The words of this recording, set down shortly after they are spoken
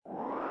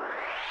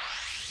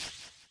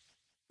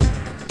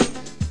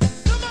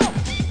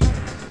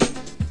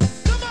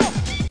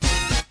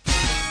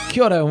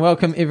Kia ora and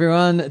welcome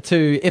everyone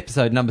to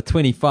episode number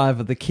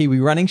 25 of the Kiwi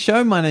Running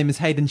Show. My name is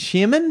Hayden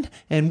Sherman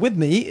and with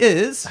me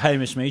is...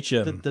 Hamish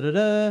Meacham.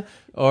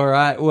 All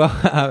right, well,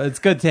 it's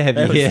good to have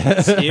you here.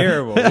 It's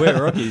terrible.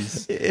 We're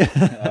rookies.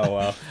 Oh,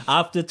 well.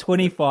 After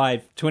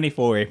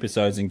 24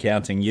 episodes and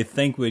counting, you'd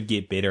think we'd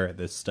get better at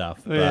this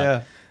stuff.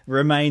 But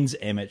remains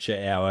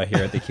amateur hour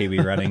here at the Kiwi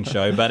Running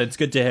Show, but it's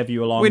good to have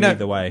you along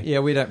either way. Yeah,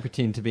 we don't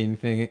pretend to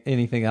be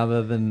anything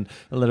other than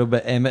a little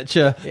bit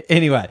amateur.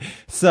 Anyway,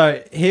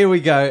 so here we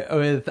go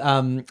with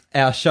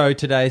our show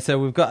today. So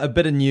we've got a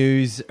bit of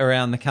news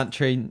around the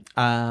country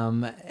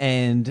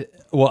and...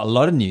 Well, a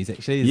lot of news,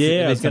 actually.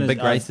 There's some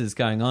big races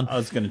going on. I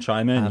was going to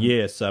chime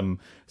in.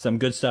 Some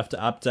good stuff to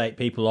update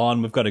people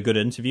on. We've got a good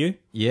interview.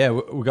 Yeah,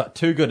 we've got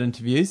two good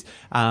interviews.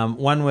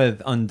 One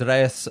with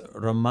Andreas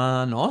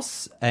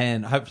Romanos,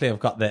 and hopefully I've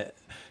got that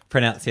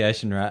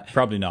pronunciation right.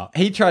 Probably not.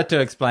 He tried to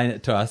explain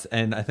it to us,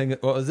 and I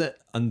think, what was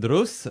it?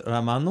 Andrus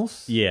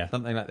Romanos? Yeah.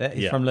 Something like that.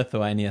 He's from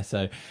Lithuania,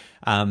 so...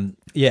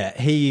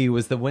 he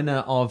was the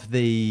winner of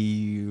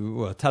the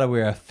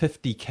Tarawera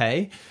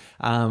 50K.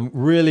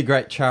 Really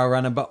great trail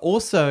runner, but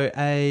also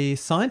a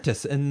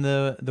scientist in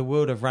the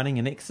world of running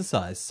and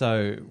exercise.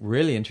 So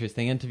really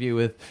interesting interview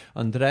with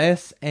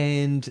Andreas.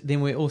 And then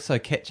we also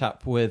catch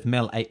up with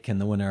Mel Aitken,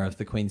 the winner of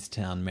the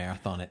Queenstown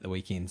Marathon at the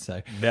weekend.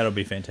 So that'll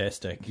be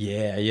fantastic.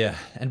 Yeah.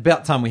 And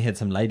about time we had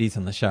some ladies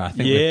on the show. I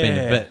think we've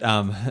been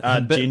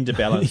a bit... gender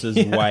balance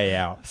is way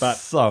out. But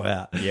so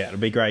out. Yeah, it'll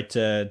be great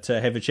to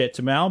have a chat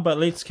to Mel. But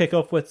let's kick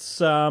off with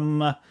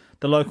some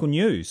the local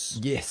news.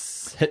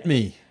 Yes, hit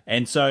me.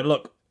 And so,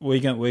 look, we're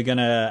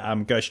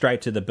gonna go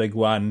straight to the big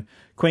one.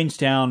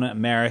 Queenstown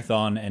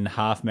Marathon and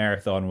Half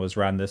Marathon was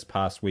run this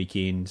past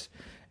weekend,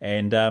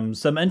 and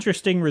some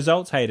interesting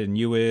results. Hayden,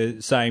 you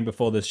were saying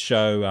before this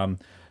show,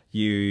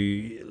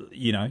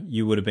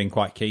 you would have been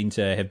quite keen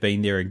to have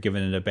been there and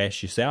given it a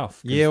bash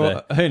yourself. Yeah,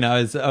 well, who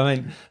knows? I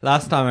mean,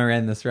 last time I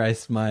ran this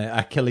race, my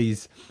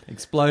Achilles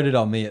exploded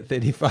on me at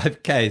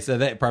 35k, so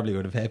that probably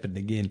would have happened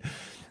again.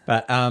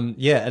 But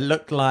it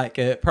looked like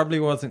it probably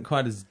wasn't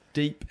quite as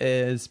deep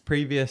as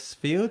previous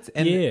fields.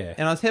 And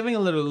I was having a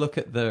little look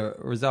at the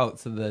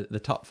results of the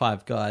top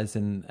five guys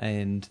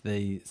and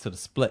the sort of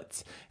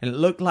splits, and it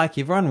looked like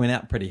everyone went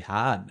out pretty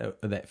hard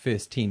with that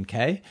first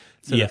 10k,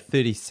 sort of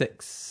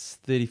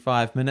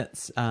 35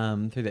 minutes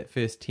through that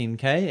first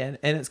 10k,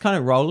 and it's kind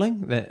of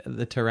rolling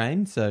the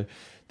terrain, so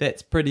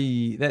that's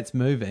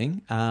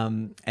moving.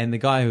 And the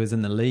guy who was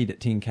in the lead at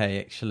 10k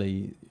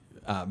actually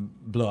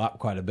blew up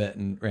quite a bit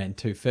and ran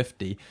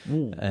 250,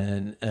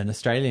 an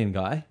Australian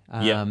guy.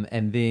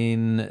 And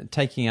then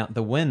taking out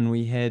the win,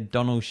 we had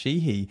Donald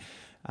Sheehy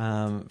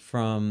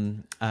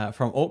from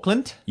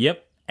Auckland.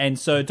 Yep. And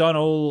so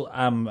Donald,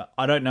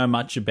 I don't know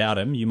much about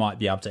him. You might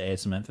be able to add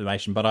some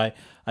information, but I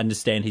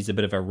understand he's a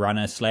bit of a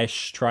runner /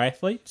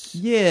 triathlete.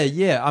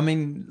 Yeah. I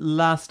mean,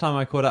 last time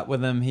I caught up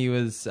with him, he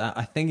was,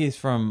 I think he's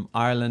from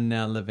Ireland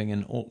now, living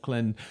in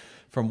Auckland,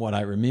 from what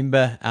I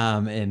remember.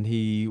 And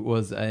he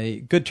was a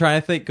good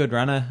triathlete, good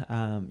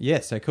runner.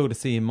 So cool to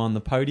see him on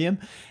the podium.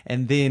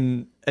 And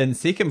then in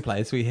second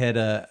place, we had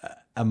a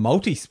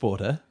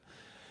multi-sporter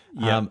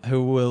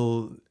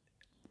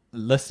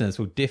listeners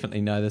will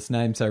definitely know this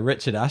name. So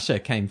Richard Usher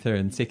came through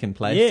in second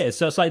place. Yeah,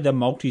 so it's like the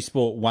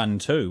multi-sport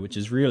 1-2, which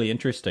is really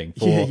interesting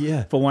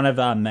for one of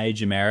our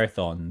major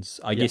marathons.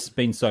 I guess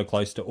being so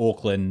close to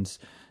Auckland,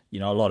 a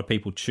lot of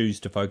people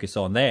choose to focus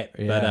on that.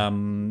 Yeah. But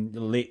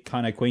let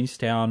kind of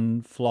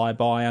Queenstown fly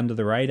by under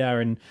the radar,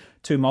 and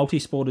two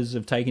multi-sporters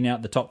have taken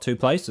out the top two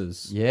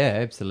places. Yeah,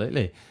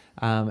 absolutely.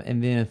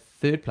 And then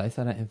third place,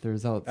 I don't have the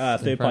results.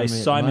 Third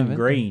place, Simon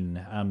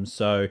Green.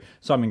 So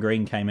Simon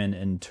Green came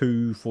in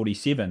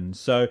 2:47.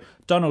 So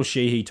Donald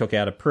Sheehy took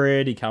out a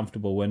pretty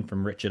comfortable win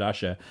from Richard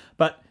Usher.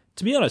 But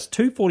to be honest,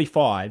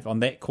 2:45 on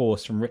that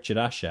course from Richard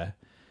Usher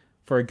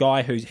for a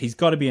guy he's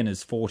got to be in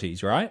his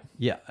 40s, right?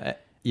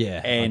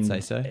 Yeah, and I'd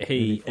say so.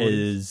 He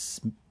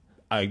is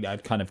a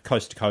kind of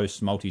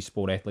coast-to-coast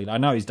multi-sport athlete. I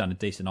know he's done a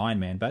decent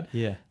Ironman, but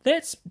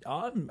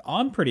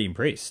I'm pretty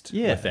impressed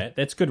with that.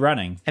 That's good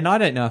running. And I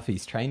don't know if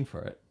he's trained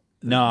for it.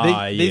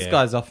 No, these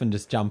guys often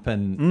just jump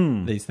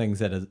in these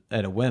things at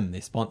a whim.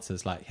 Their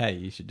sponsors like, hey,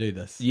 you should do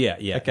this. Yeah.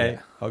 Okay,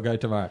 I'll go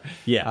tomorrow.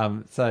 Yeah.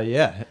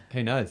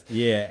 Who knows?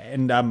 Yeah,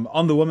 and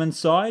on the women's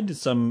side,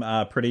 some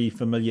pretty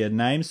familiar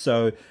names.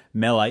 So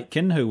Mel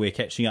Aitken, who we're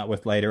catching up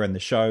with later in the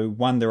show,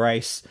 won the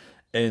race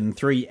in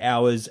 3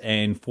 hours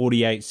and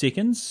 48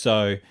 seconds.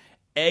 So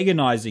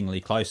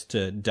agonizingly close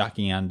to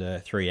ducking under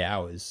 3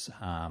 hours.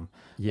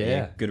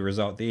 Good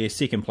result there.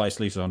 Second place,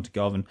 Lisa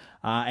Ontogovan.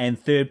 And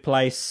third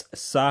place,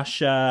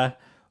 Sasha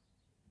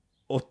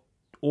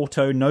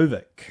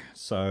Ortonovic.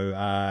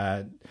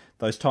 So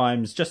those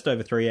times just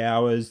over 3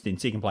 hours. Then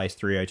second place,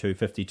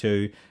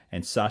 3:02.52.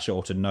 And Sasha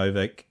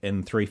Ortonovic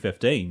in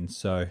 3:15.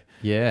 So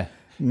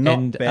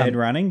Not bad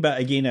running, but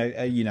again,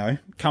 a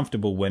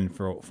comfortable win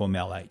for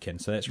Mel Aitken.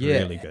 So that's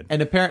really good.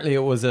 And apparently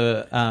it was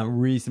a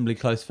reasonably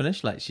close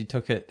finish. Like she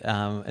took it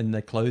in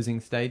the closing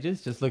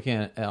stages, just looking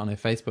at it on her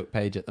Facebook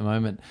page at the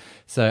moment.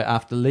 So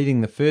after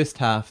leading the first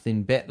half,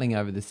 then battling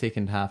over the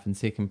second half in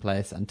second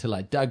place until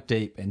I dug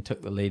deep and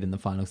took the lead in the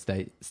final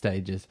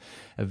stages.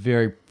 A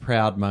very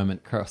proud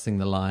moment crossing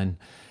the line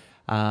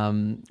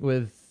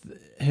with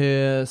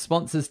her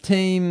sponsors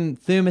team,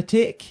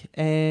 Thermatech,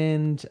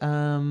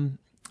 and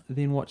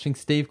then watching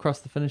Steve cross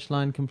the finish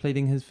line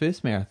completing his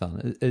first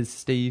marathon. Is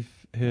Steve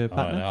her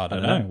partner? I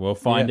don't know. We'll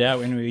find out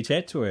when we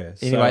chat to her.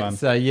 Anyway,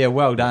 so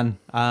well done,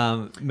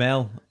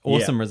 Mel.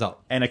 Awesome result.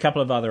 And a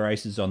couple of other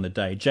races on the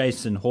day.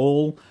 Jason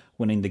Hall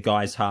winning the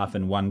guys' half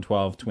in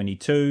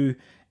 1:12:22,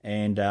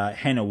 and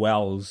Hannah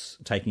Wells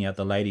taking out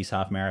the ladies'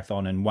 half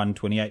marathon in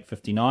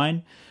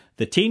 1:28:59.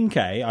 The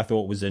 10K I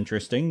thought was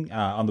interesting.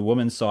 On the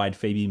women's side,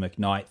 Phoebe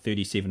McKnight,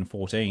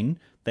 37:14.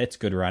 That's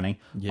good running.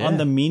 Yeah. On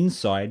the men's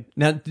side...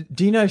 Now,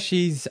 do you know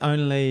she's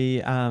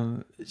only...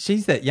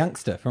 she's that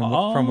youngster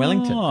from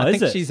Wellington. I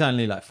think she's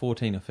only like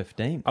 14 or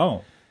 15.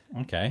 Oh,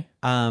 okay.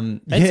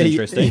 That's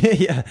interesting.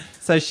 Yeah.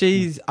 So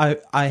she's...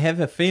 I have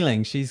a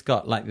feeling she's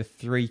got like the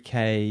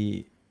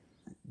 3K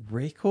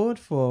record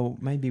for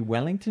maybe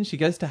Wellington. She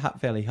goes to Hutt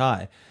Valley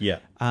High. Yeah.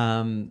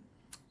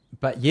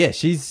 But yeah,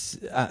 she's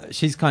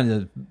kind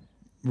of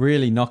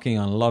really knocking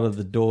on a lot of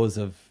the doors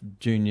of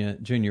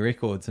junior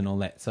records and all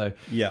that. So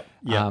yeah.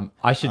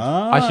 I should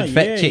fact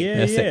check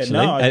this actually.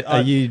 No,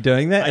 are you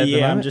doing that?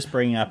 I'm just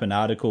bringing up an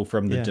article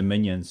from the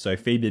Dominion. So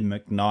Phoebe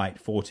McKnight,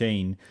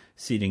 14,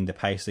 setting the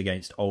pace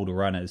against older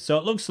runners. So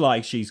it looks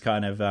like she's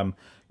kind of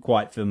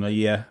quite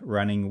familiar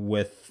running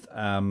with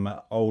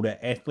older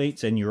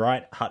athletes. And you're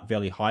right, Hutt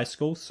Valley High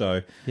School.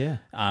 So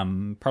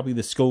probably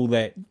the school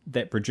that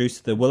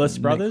produced the Willis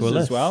brothers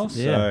as well.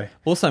 So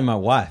also my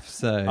wife.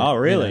 So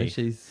really?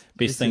 She's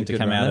best thing to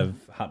come out of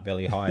Hutt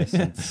Valley High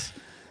since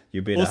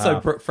you better also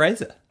half. Brooke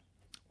Fraser.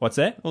 What's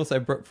that? Also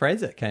Brooke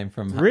Fraser came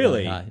from Hutt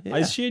really? Valley High. Yeah.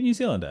 Is she a New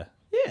Zealander?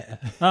 Yeah.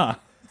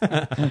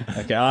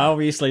 Okay, I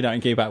obviously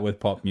don't keep up with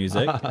pop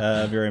music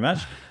very much.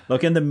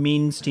 Look, in the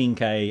men's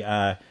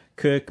 10K,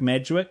 Kirk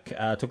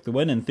Madgwick took the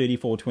win in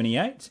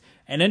 34:28.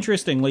 And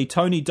interestingly,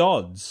 Tony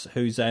Dodds,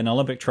 who's an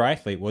Olympic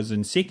triathlete, was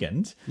in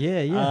second.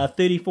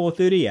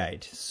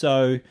 34:38.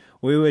 So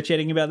we were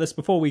chatting about this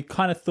before. We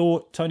kind of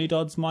thought Tony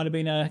Dodds might have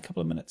been a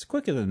couple of minutes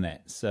quicker than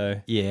that. So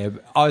yeah,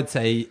 I would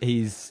say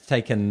he's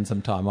taken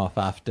some time off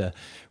after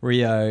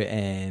Rio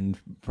and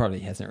probably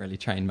hasn't really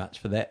trained much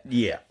for that.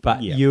 Yeah.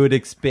 But you would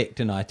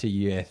expect an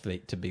ITU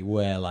athlete to be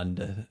well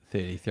under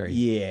 33.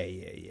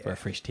 Yeah. For a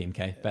fresh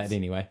 10K. But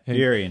anyway.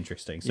 Very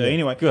interesting. So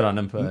anyway. Good on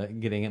him for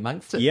getting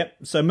amongst it. Yep.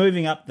 So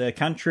moving up the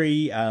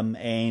country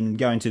and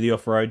going to the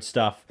off-road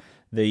stuff,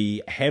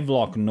 the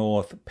Havelock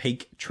North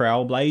Peak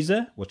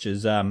Trailblazer, which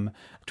is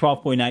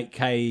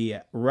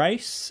 12.8k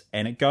race,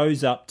 and it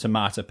goes up to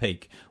Marta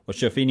Peak,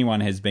 which if anyone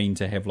has been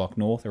to Havelock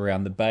North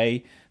around the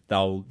bay,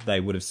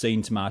 they would have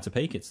seen to Marta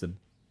Peak. It's the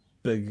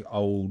big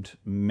old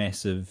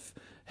massive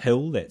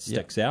hill that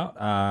sticks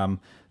out.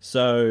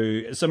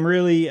 So some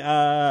really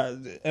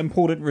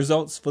important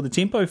results for the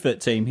Tempo Fit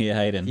team here,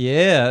 Hayden.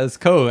 Yeah, it's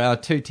cool. Our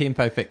two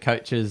Tempo Fit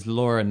coaches,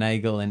 Laura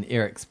Nagel and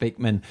Eric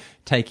Speakman,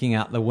 taking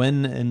out the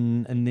win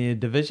in their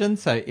division.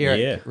 So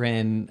Eric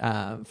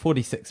ran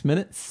 46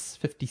 minutes,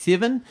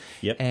 57.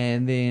 Yep.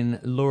 And then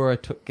Laura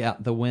took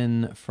out the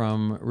win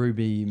from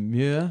Ruby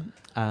Muir,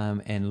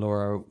 and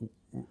Laura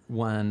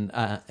won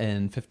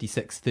in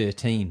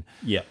 56:13.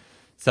 Yep.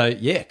 So,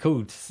 yeah,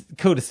 cool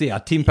to see our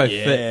Tempo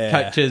Fit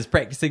coaches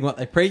practicing what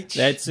they preach.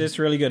 That's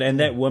really good. And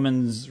that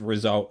women's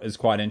result is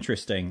quite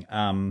interesting.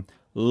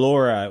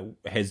 Laura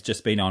has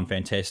just been on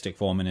fantastic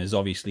form and is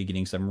obviously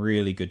getting some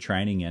really good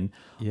training in.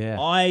 Yeah.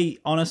 I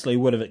honestly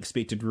would have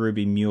expected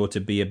Ruby Muir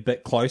to be a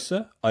bit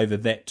closer over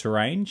that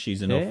terrain.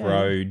 She's an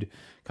off-road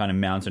kind of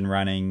mountain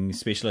running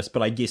specialist,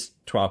 but I guess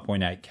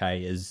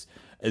 12.8k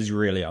is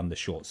really on the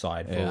short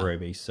side for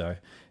Ruby. So,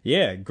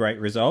 yeah, great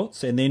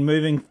results. And then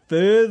moving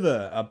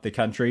further up the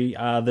country,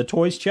 the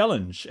Toys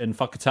Challenge in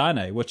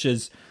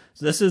Whakatane,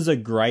 this is a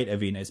great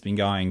event. It's been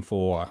going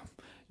for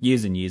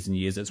years and years and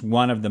years. It's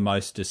one of the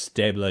most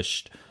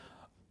established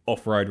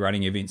off-road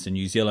running events in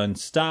New Zealand.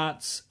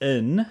 Starts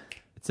in...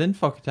 It's in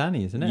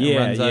Whakatane, isn't it? Yeah, it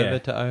runs over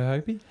to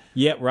Ohope.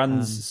 Yeah, it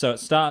runs. So it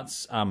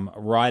starts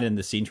right in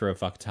the centre of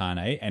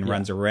Whakatane and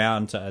runs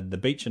around to the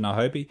beach in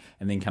Ohope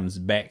and then comes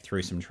back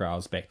through some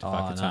trails back to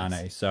Whakatane.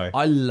 Nice. So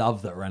I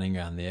love that running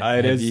around there.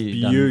 It is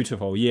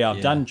beautiful.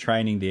 I've done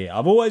training there.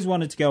 I've always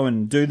wanted to go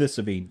and do this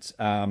event,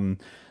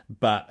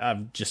 but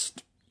I've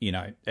just...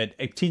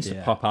 it tends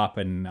to pop up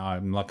and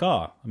I'm like,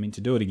 I meant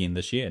to do it again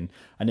this year, and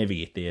I never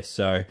get there.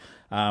 So,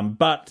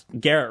 but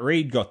Garrett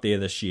Reid got there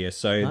this year.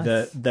 So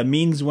the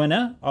men's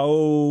winner,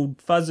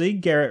 old fuzzy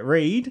Garrett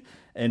Reid,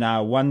 in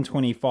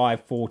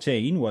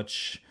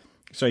 1:25:14,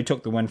 so he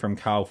took the win from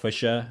Carl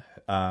Fisher,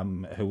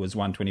 who was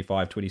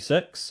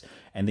 1:25:26,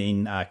 and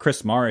then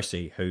Chris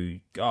Morrissey, who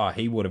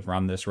he would have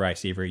run this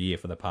race every year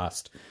for the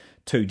past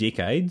 2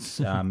 decades.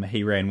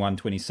 He ran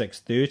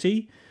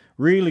 1:26:30.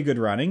 really good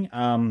running.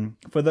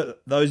 For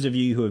those of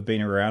you who have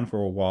been around for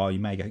a while, you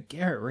may go,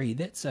 Garrett Reid,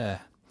 it's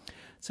a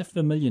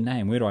familiar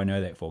name. Where do I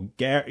know that for?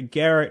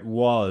 Garrett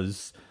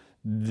was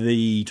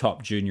the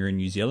top junior in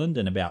New Zealand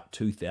in about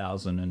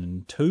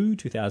 2002,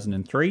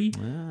 2003.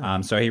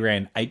 So he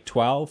ran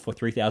 8:12 for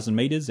 3,000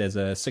 meters as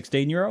a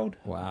 16-year-old.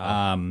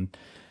 Wow.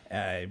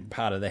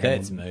 Part of the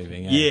That's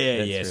moving. Yeah,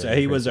 That's yeah. really So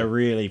he was a impressive.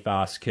 really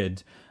fast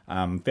kid.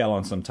 Fell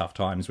on some tough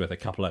times with a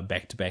couple of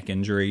back-to-back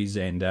injuries,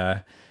 and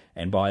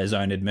by his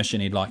own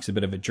admission, he likes a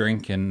bit of a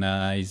drink, and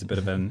he's a bit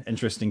of an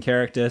interesting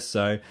character.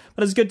 So,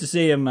 but it's good to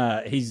see him.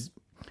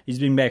 He's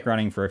been back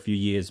running for a few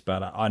years,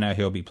 but I know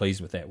he'll be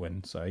pleased with that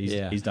win. So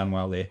he's done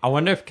well there. I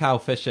wonder if Carl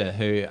Fisher,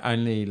 who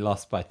only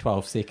lost by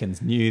 12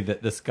 seconds, knew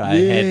that this guy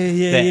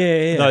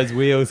had those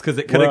wheels, because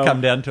it could have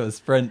come down to a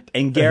sprint.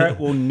 And Garrett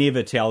will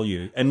never tell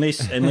you,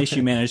 unless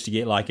you manage to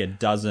get like a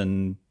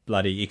dozen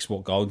bloody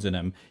export golds in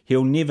him.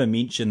 He'll never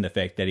mention the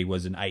fact that he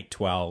was an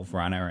 8:12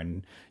 runner,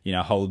 and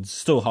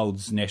still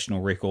holds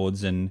national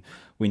records and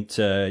went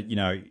to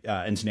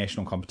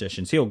international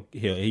competitions.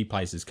 He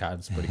plays his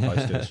cards pretty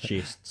close to his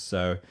chest.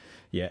 So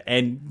yeah,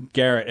 and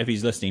Garrett, if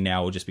he's listening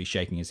now, will just be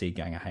shaking his head,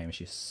 going,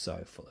 "Hamish, you're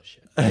so full of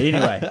shit." But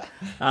anyway,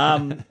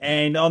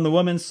 and on the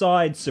women's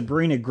side,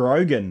 Sabrina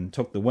Grogan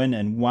took the win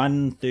in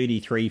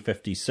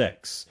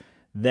 1:33.56.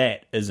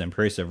 That is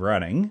impressive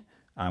running.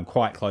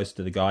 Quite close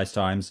to the guys'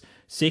 times.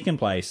 Second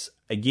place,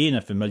 again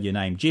a familiar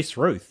name, Jess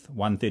Ruth,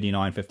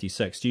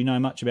 1:39.56. Do you know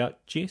much about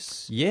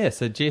Jess? Yeah,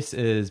 so Jess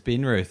is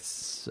Ben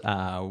Ruth's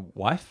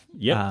wife.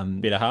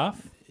 Yep, better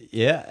half.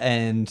 Yeah,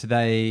 and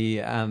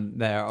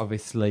they're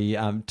obviously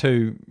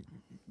two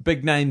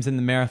big names in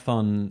the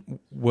marathon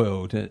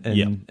world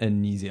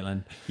in New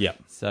Zealand. Yeah.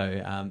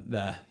 So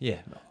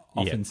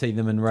often see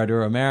them in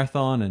Rotorua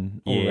Marathon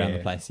and all around the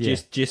place. Yeah.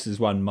 Jess has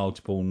won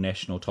multiple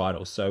national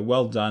titles. So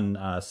well done,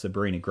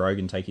 Sabrina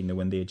Grogan, taking the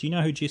win there. Do you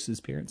know who Jess's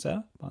parents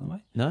are, by the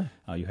way? No.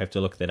 Oh, you have to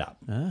look that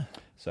up.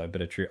 So a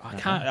bit of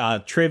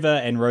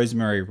Trevor and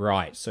Rosemary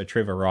Wright. So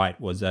Trevor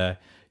Wright was a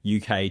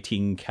UK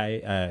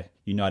 10K,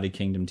 United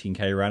Kingdom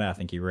 10K runner. I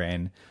think he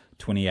ran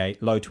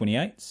low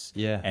 28s.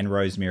 Yeah. And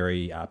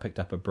Rosemary picked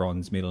up a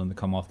bronze medal in the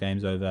Commonwealth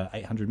Games over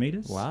 800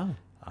 metres. Wow.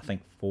 I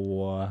think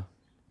for,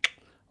 I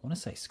want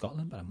to say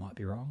Scotland, but I might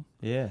be wrong.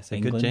 Yeah, so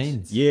England. good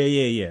genes.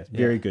 Yeah.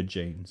 Very good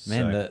genes.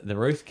 Man, So- the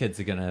Ruth kids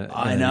are going to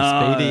I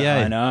know, speedy,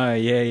 eh? I know,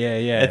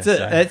 yeah.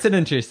 It's an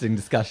interesting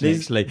discussion,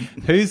 actually.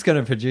 Who's going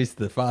to produce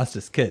the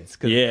fastest kids?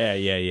 'Cause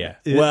Yeah.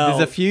 there's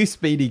a few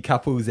speedy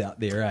couples out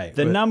there, eh?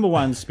 The number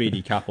one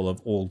speedy couple of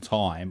all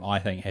time, I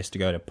think, has to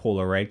go to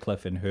Paula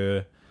Radcliffe and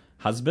her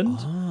husband.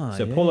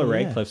 Paula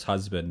Radcliffe's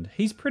husband,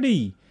 he's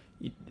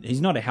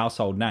not a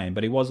household name,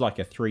 but he was like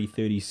a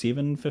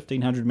 3:37,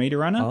 1,500 meter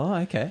runner. Oh,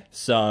 okay.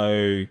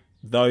 So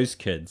those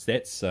kids,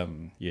 that's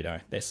some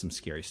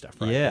scary stuff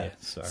right there.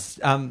 So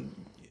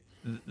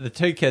the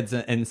two kids,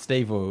 and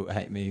Steve will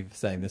hate me for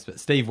saying this, but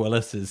Steve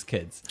Willis's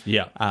kids.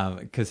 Yeah.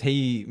 Because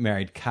he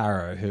married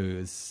Caro, who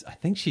is, I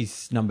think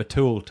she's number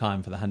 2 all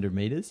time for the 100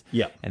 meters.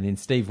 Yeah. And then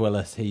Steve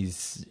Willis,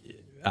 he's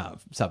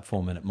sub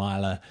 4 minute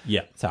miler.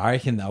 Yeah. So I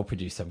reckon they'll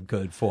produce some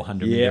good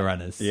 400 meter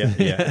runners. Yeah.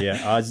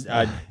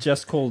 I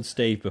just called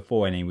Steve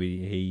before, and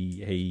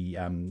he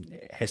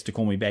has to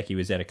call me back. He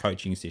was at a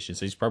coaching session,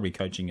 so he's probably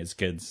coaching his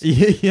kids.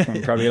 Yeah.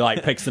 Probably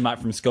like picks them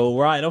up from school.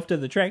 Right, off to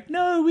the track.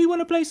 No, we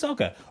want to play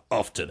soccer.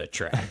 Off to the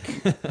track.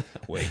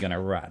 We're gonna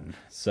run.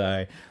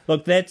 So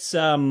look, that's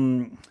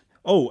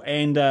let's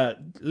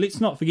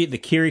not forget the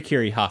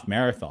Kirikiri half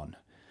marathon.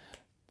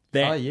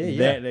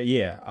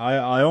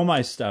 I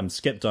almost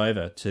skipped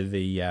over to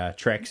the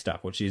track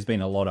stuff, which there's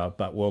been a lot of,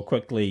 but we'll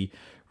quickly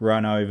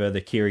run over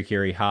the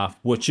Kirikiri half,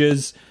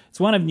 it's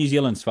one of New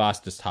Zealand's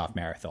fastest half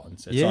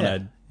marathons. It's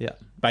on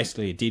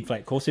basically a dead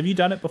flat course. Have you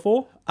done it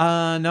before?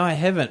 No, I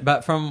haven't.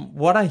 But from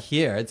what I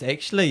hear, it's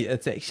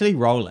actually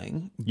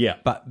rolling. Yeah.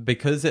 But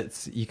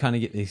because you kind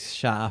of get these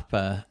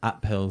sharper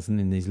uphills and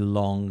then these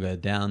longer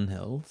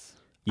downhills.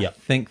 Yeah. I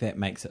think that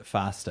makes it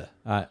faster.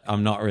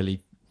 I'm not really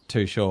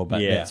too sure, but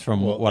that's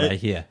from what I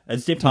hear.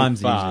 It's definitely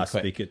Time's fast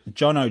usually quick. because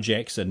John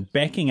O'Jackson,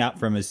 backing up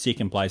from his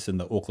second place in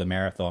the Auckland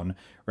Marathon,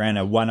 ran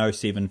a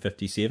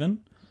 1:07.57.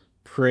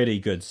 Pretty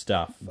good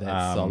stuff.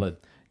 That's solid.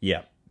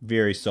 Yeah,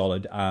 very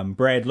solid.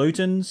 Brad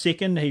Luton,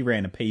 second, he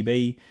ran a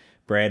PB.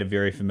 Brad, a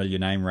very familiar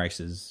name,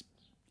 races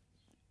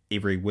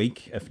every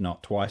week, if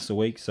not twice a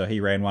week. So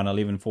he ran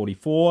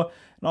 1:11.44.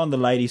 And on the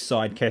ladies'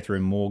 side,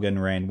 Catherine Morgan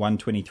ran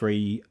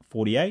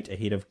 1:23.48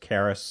 ahead of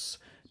Karis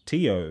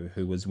Teo,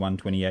 who was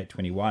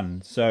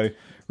 1:28.21. So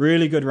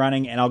really good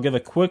running. And I'll give a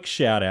quick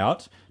shout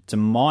out to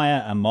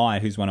Maya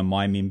Amai, who's one of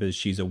my members.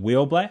 She's a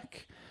wheel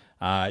black.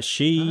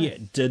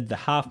 She did the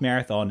half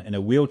marathon in a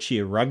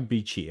wheelchair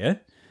rugby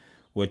chair,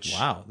 which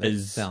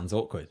sounds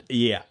awkward.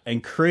 Yeah,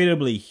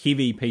 incredibly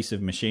heavy piece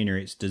of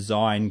machinery. It's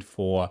designed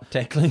for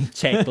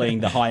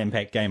tackling the high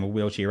impact game of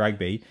wheelchair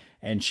rugby,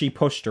 and she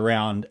pushed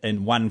around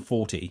in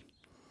 1:40.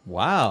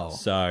 Wow.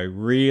 So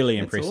really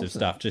impressive awesome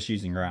stuff, just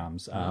using her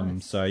arms.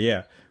 So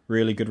yeah,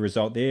 really good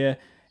result there.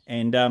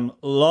 And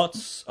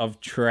lots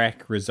of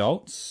track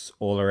results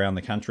all around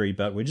the country,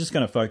 but we're just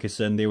going to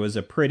focus in. There was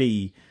a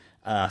pretty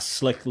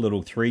slick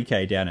little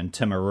 3K down in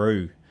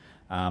Timaru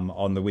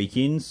on the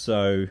weekend.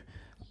 So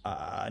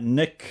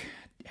Nick,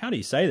 how do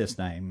you say this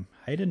name?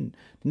 Hayden?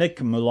 Nick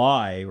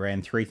Mulai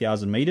ran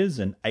 3,000 metres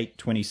in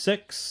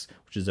 8:26,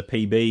 which is a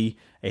PB,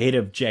 ahead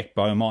of Jack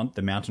Beaumont,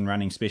 the mountain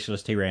running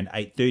specialist. He ran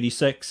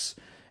 8:36,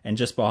 and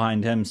just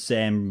behind him,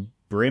 Sam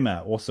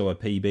Bremer, also a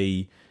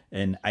PB,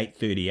 in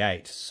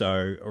 8:38.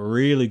 So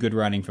really good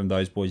running from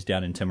those boys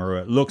down in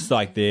Timaru. It looks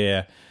like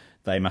they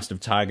must have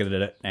targeted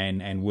it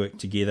and worked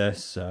together.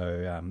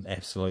 So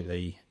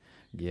absolutely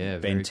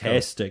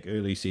fantastic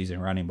early season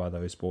running by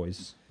those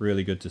boys.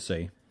 Really good to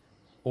see.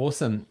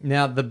 Awesome.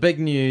 Now, the big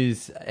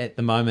news at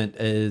the moment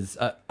is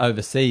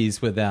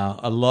overseas with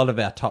a lot of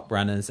our top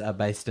runners are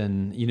based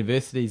in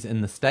universities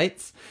in the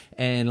States.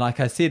 And like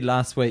I said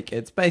last week,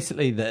 it's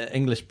basically the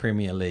English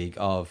Premier League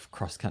of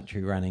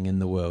cross-country running in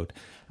the world.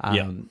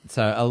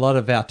 So a lot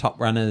of our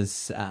top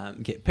runners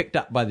get picked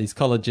up by these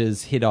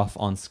colleges, head off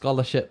on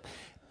scholarship.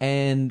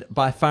 And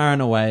by far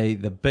and away,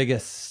 the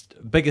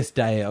biggest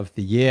day of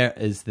the year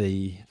is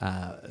the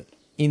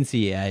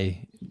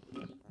NCAA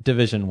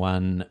Division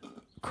 1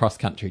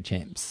 cross-country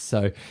champs.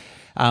 So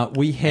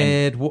we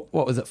had, what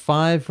was it,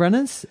 5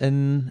 runners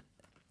in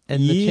the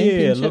championships?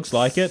 Yeah, it looks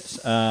like it.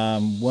 6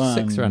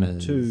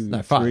 runners. 2,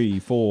 No, 5. 3,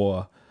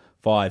 4,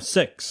 5,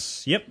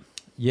 6. Yep.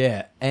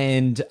 Yeah,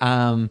 and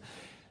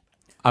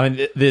I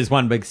mean, there's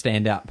one big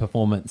standout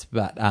performance,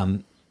 but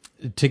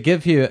to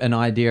give you an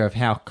idea of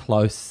how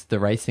close the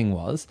racing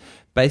was,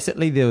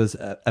 basically there was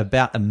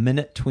about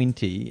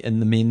 1:20 in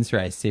the men's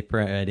race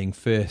separating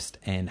first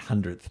and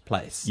 100th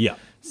place. Yeah.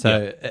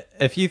 So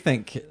if you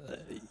think,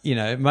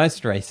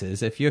 most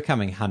races, if you're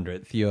coming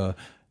 100th, you're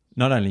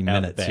not only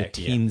minutes, you're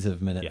tens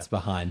of minutes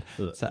behind.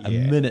 So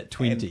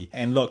 1:20.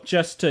 And look,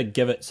 just to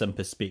give it some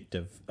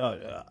perspective,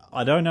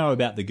 I don't know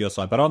about the girl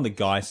side, but on the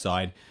guy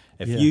side,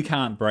 if you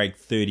can't break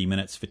 30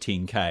 minutes for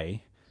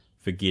 10K,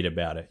 forget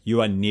about it.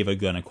 You are never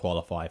going to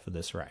qualify for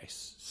this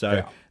race.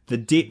 So the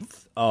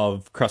depth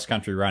of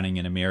cross-country running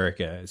in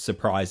America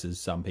surprises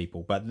some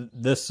people, but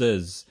this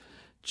is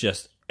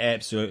just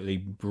absolutely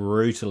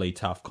brutally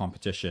tough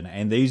competition,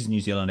 and these New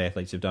Zealand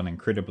athletes have done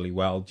incredibly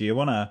well. Do you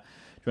want to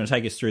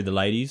take us through the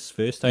ladies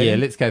first, Hayden? Yeah,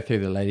 let's go through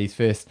the ladies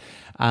first.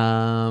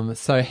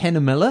 So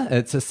Hannah Miller,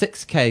 it's a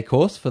 6K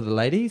course for the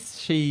ladies.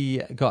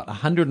 She got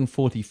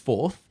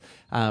 144th.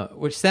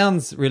 Which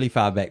sounds really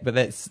far back, but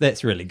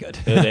that's really good.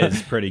 It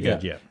is pretty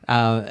good, yeah.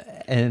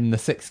 In the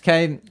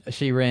 6K,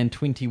 she ran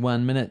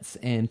 21 minutes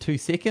and 2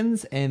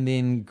 seconds, and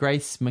then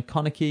Grace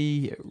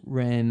McConaughey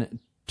ran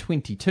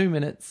 22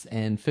 minutes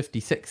and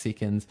 56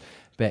 seconds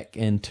back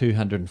in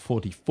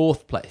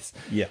 244th place.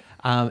 Yeah.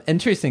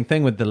 Interesting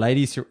thing with the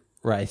ladies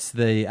race,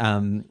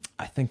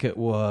 I think it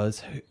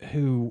was,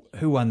 who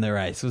won the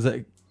race? Was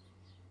it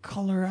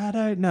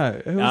Colorado?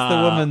 No. Who was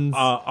the women's?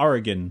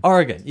 Oregon.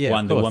 Oregon, yeah.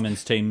 Won the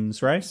women's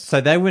team's race.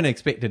 So they weren't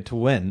expected to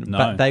win,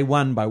 but they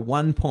won by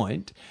 1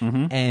 point,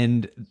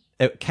 and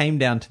it came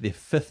down to their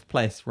 5th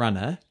place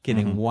runner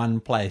getting 1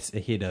 place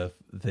ahead of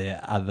the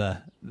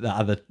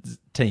other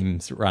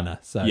team's runner.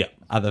 So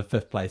other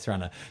 5th place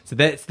runner. So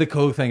that's the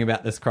cool thing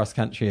about this cross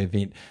country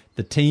event.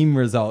 The team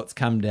results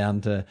come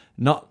down to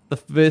not the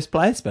first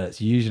place, but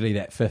it's usually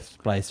that 5th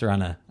place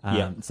runner.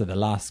 So the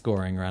last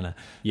scoring runner.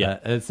 Yeah,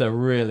 it's a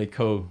really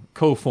cool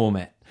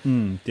format.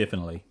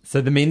 Definitely. So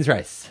the men's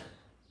race.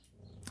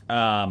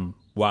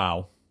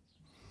 Wow.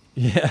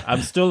 Yeah.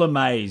 I'm still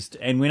amazed.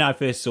 And when I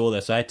first saw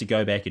this, I had to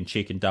go back and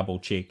check and double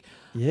check.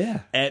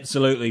 Yeah.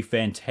 Absolutely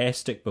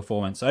fantastic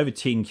performance. Over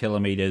 10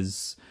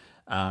 kilometres.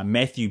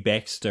 Matthew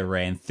Baxter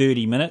ran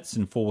 30 minutes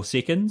and 4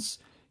 seconds.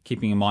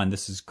 Keeping in mind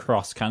this is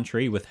cross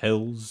country with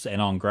hills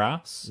and on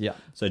grass. Yeah.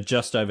 So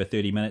just over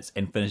 30 minutes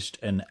and finished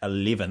in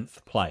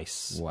 11th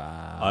place.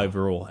 Wow.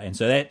 Overall. And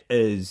so that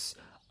is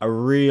a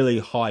really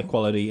high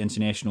quality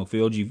international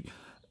field.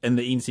 In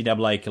the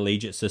NCAA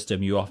collegiate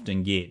system, you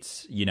often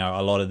get,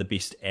 a lot of the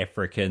best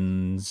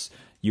Africans,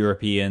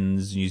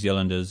 Europeans, New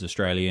Zealanders,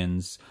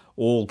 Australians,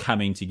 all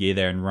coming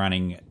together and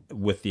running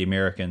with the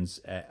Americans.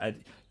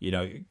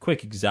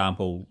 Quick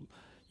example,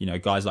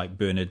 guys like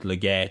Bernard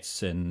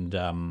Legat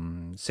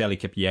and Sally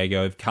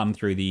Kipyego have come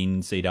through the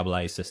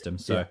NCAA system.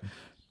 So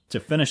to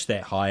finish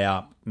that high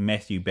up,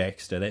 Matthew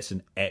Baxter, that's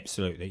an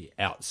absolutely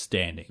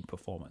outstanding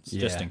performance. Yeah.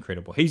 Just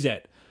incredible. He's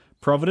at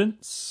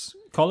Providence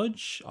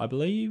College, I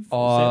believe. Is that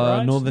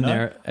right? Northern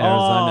Arizona.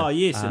 Oh,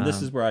 yes, and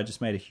this is where I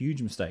just made a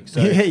huge mistake.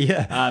 So,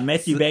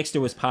 Matthew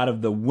Baxter was part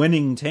of the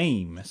winning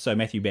team. So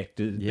Matthew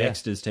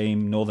Baxter's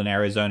team, Northern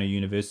Arizona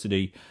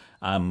University,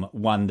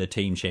 won the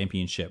team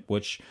championship,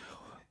 which,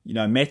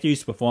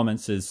 Matthew's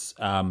performance is,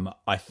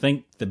 I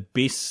think, the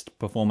best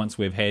performance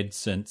we've had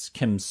since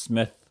Kim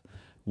Smith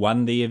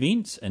won the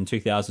event in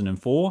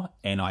 2004,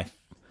 and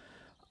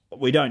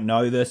we don't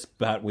know this,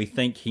 but we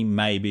think he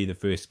may be the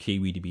first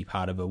Kiwi to be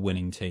part of a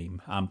winning team.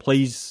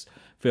 Please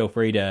feel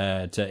free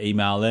to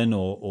email in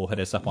or hit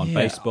us up on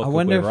Facebook. I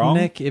wonder if wrong.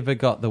 Nick ever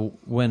got the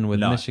win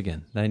with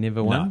Michigan. They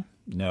never won?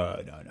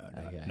 No.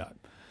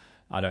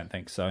 I don't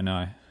think so,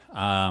 no.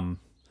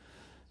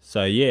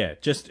 So, yeah,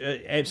 just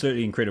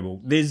absolutely incredible.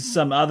 There's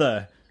some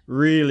other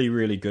really,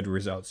 really good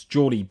results.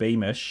 Geordie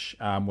Beamish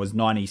was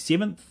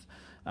 97th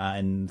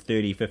in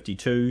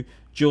 30.52.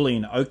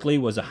 Julian Oakley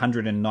was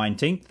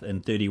 119th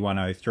in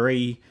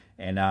 31.03.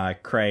 And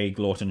Craig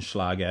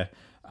Lautenschlager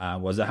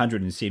was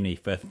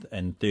 175th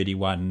in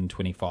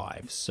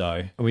 31.25.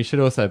 So we should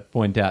also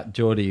point out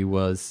Geordie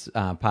was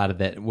part of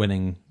that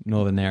winning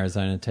Northern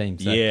Arizona team.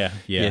 So, yeah,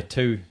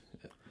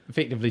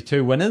 effectively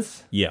two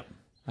winners. Yeah.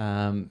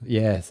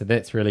 So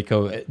that's really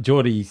cool.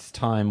 Geordie's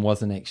time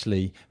wasn't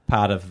actually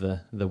part of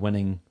the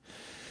winning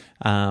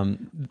the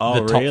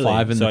top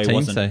five in the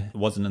team.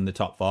 Wasn't in the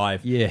top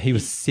five. Yeah, he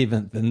was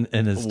seventh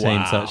in his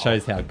team, so it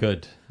shows how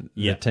good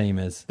the team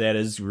is. That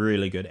is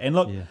really good. And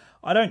look,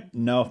 I don't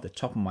know off the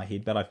top of my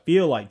head, but I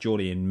feel like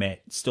Geordie and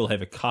Matt still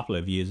have a couple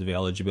of years of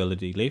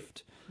eligibility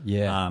left.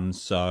 Yeah.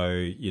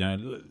 So,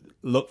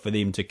 look for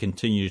them to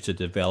continue to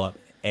develop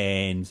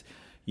and,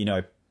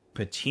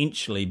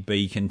 potentially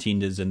be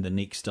contenders in the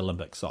next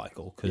Olympic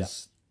cycle,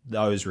 because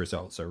those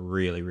results are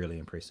really, really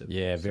impressive.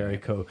 Yeah, very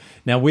cool.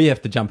 Now we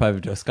have to jump over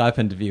to a Skype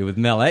interview with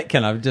Mel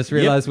Aitken. I've just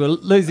realised we're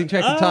losing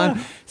track of time,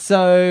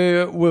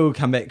 so we'll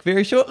come back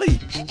very shortly.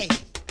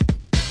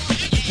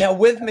 Now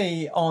with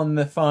me on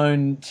the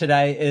phone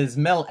today is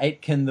Mel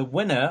Aitken, the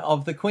winner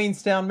of the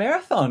Queenstown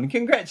Marathon.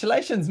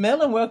 Congratulations,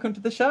 Mel, and welcome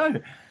to the show.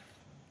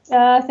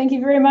 Thank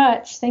you very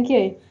much. Thank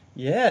you.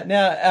 Yeah.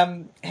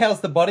 Now,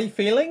 how's the body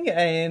feeling,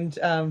 and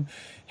how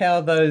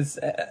are those?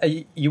 Are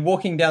you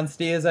walking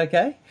downstairs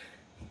okay?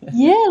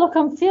 Yeah, look,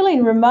 I'm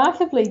feeling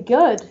remarkably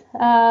good.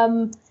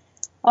 I,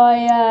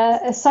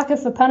 a sucker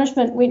for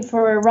punishment, went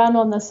for a run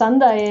on the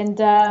Sunday,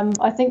 and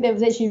I think that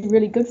was actually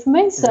really good for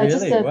me. So really?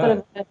 Just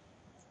a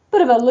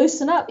bit of a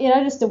loosen up,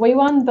 just a wee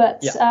one.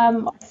 But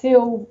I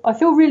feel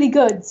really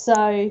good.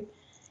 So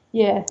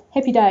yeah,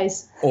 happy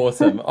days.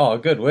 Awesome. Oh,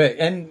 good work.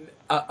 And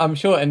I'm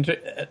sure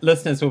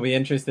listeners will be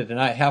interested to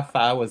know, how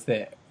far was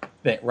that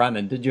run,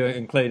 and did you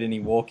include any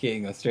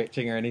walking or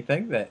stretching or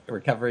anything, that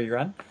recovery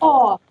run?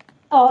 Oh,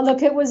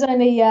 look, it was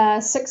only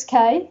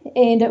 6K,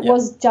 and it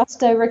was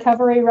just a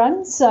recovery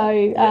run. So,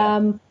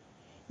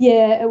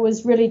 it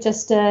was really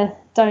just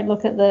don't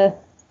look at the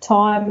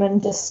time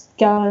and just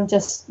go and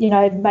just,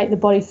 make the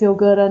body feel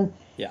good. And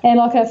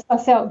like I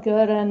felt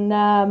good,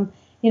 and,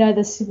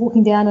 this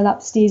walking down and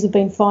upstairs have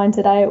been fine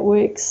today at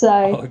work.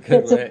 So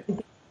good work.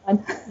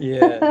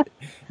 Yeah.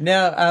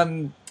 Now,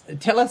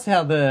 tell us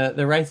how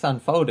the race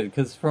unfolded,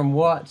 because from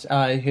what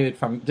I heard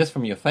from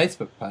your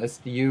Facebook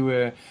post,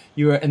 you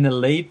were in the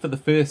lead for the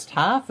first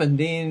half, and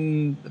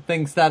then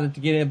things started to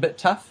get a bit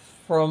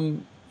tough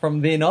from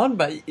then on.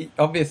 But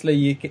obviously,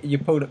 you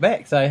pulled it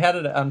back. So how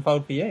did it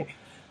unfold for you?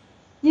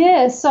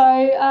 Yeah, so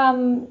I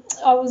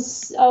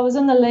was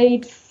in the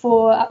lead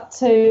for up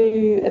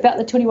to about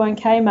the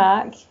 21K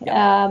mark.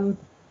 Yep.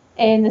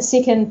 And the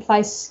second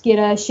place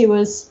getter, she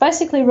was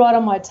basically right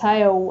on my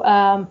tail,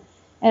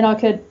 and I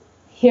could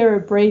hear her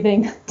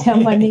breathing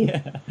down my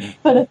neck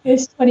for the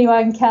first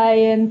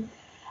 21K, and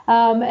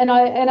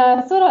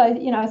I thought I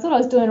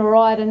was doing all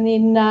right, and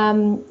then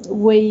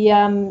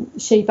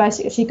she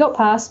got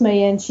past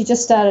me, and she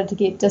just started to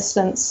get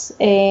distance,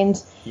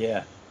 and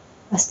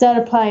I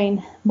started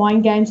playing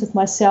mind games with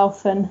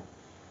myself and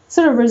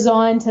sort of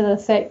resigned to the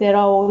fact that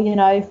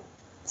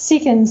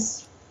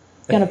second's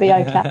going to be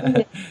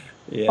okay.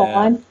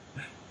 Fine.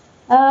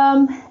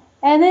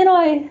 And then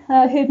I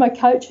heard my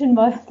coach in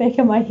my back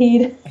of my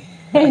head.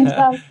 And,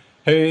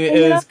 who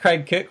is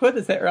Craig Kirkwood,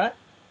 is that right?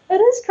 It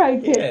is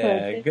Craig Kirkwood.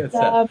 Yeah, good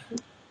stuff.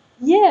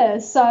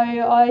 So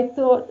I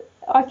thought,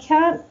 I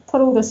can't put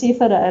all this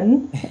effort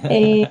in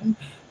and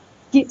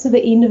get to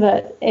the end of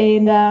it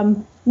and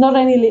not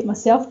only let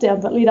myself down,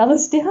 but let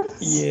others down.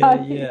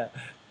 Yeah.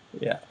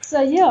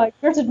 So, I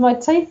gritted my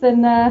teeth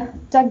and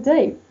dug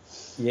deep.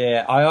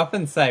 Yeah, I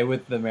often say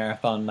with the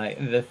marathon, like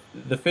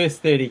the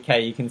first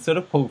 30K you can sort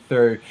of pull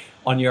through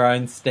on your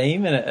own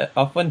steam, and it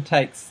often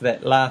takes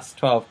that last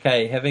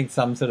 12K having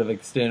some sort of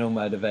external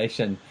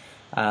motivation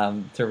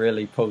to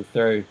really pull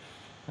through.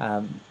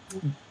 And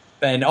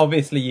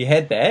obviously you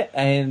had that,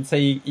 and so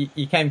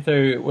you came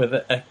through with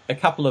a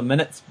couple of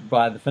minutes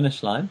by the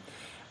finish line.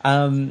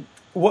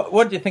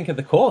 What do you think of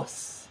the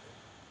course?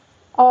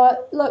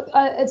 Look,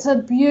 it's a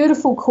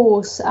beautiful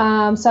course.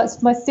 So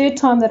it's my third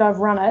time that I've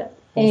run it.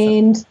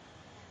 Awesome.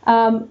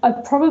 And I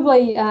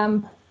probably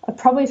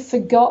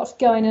forgot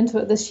going into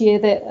it this year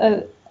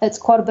that it's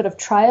quite a bit of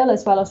trail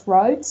as well as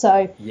road. So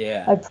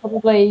I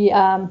probably,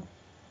 I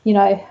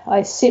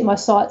set my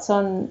sights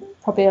on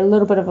probably a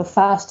little bit of a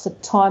faster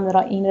time that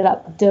I ended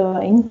up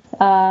doing.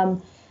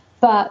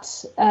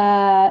 But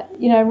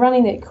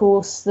running that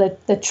course,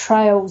 the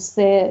trails,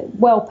 they're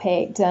well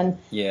packed, and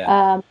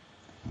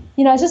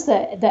just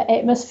the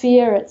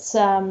atmosphere. It's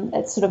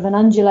sort of an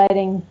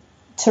undulating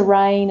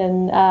terrain,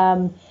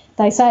 and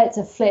they say it's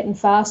a flat and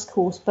fast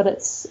course, but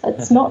it's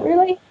not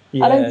really.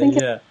 I don't think.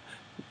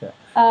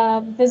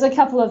 There's a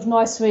couple of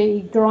nice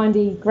wee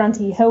grindy,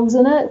 grunty hills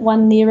in it.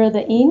 One nearer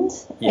the end,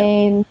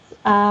 and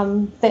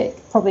that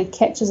probably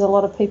catches a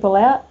lot of people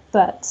out.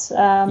 But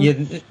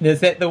Yeah, is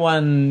that the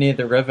one near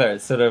the river?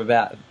 It's sort of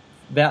about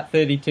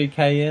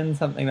 32k in,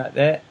 something like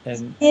that.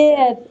 And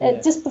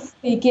just before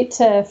you get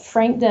to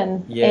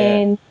Frankton,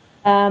 Yeah.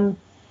 and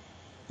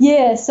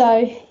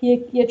so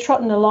you're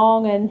trotting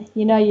along, and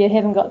you know you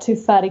haven't got too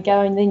far to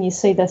go, and then you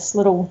see this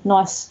little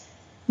nice,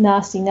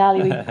 nasty,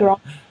 gnarly wee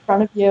grind in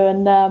front of you,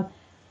 and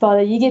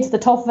but you get to the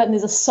top of it, and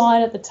there's a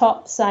sign at the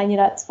top saying,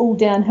 it's all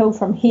downhill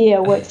from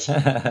here, which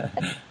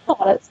it's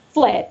not. It's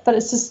flat, but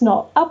it's just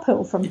not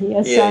uphill from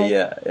here.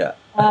 Yeah.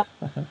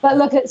 But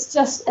look, it's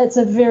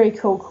a very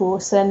cool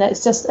course, and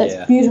it's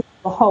beautiful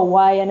the whole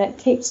way, and it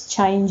keeps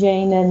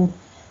changing, and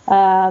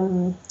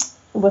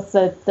with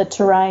the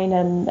terrain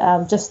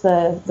and just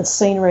the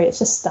scenery, it's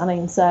just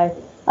stunning. So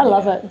I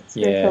love it. It's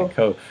very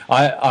cool.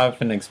 I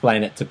often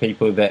explain it to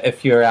people that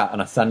if you're out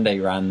on a Sunday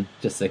run,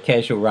 just a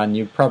casual run,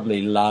 you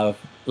probably love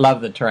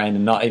the terrain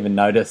and not even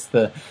notice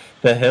the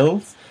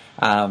hills.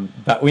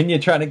 But when you're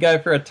trying to go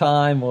for a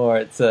time or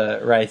it's a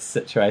race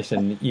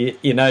situation,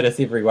 you notice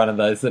every one of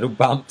those little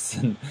bumps.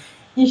 And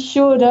you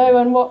sure do.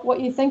 And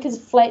what you think is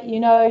flat, you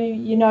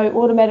know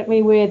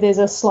automatically where there's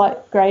a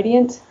slight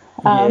gradient.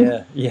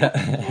 Yeah.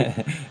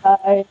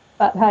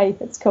 But hey,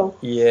 it's cool.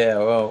 Yeah,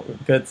 well,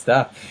 good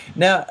stuff.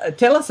 Now,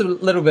 tell us a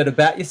little bit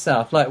about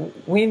yourself. Like,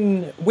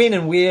 when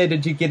and where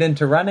did you get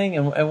into running,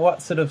 and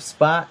what sort of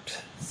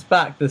sparked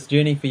this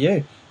journey for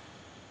you?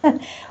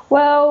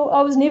 Well,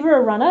 I was never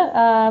a runner.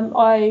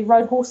 I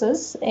rode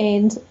horses,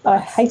 and I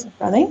hated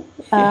running.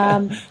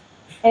 And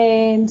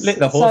let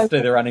the horse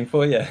do the running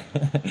for you.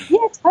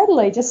 Yeah,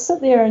 totally. Just sit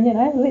there and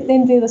let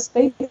them do the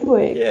speed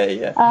work.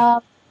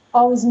 Yeah.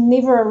 I was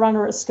never a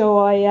runner at school.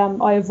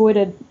 I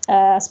avoided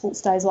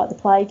sports days like the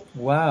plague.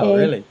 Wow,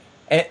 really?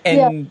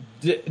 And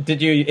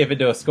did you ever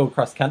do a school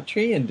cross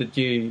country? And did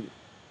you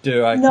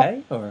do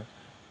okay?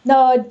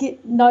 No, I'd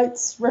get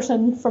notes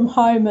written from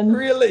home and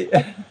really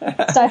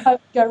stay home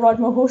and go ride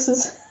my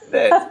horses.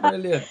 That's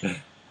brilliant.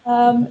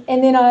 And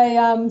then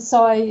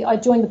I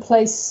joined the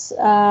police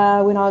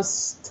when I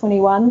was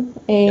 21,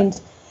 and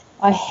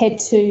I had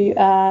to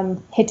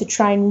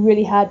train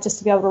really hard just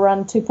to be able to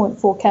run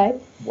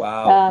 2.4k.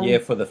 Wow!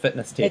 For the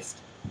fitness test.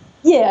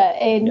 Yeah,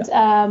 and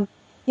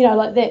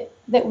like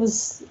that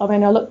was. I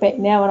mean, I look back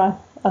now and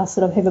I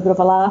sort of have a bit of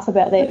a laugh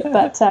about that,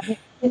 but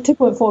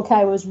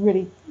 2.4k was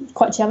really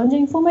quite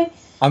challenging for me.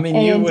 I mean,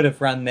 you would have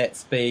run that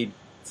speed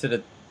sort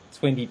of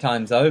 20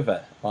 times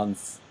over on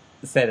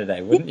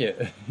Saturday, wouldn't you?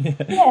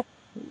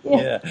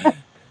 Yeah,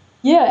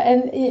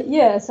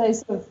 so you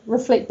sort of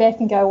reflect back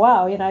and go,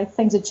 wow,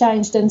 things have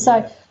changed. And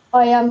so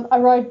I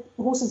rode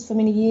horses for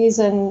many years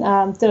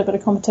and did a bit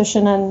of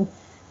competition and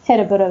had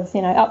a bit of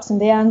ups and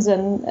downs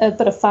and a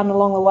bit of fun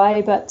along the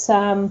way. But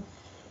I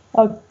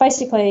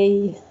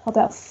basically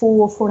about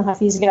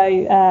 4.5 years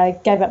ago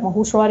gave up my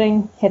horse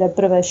riding, had a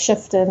bit of a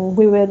shift in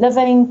where we were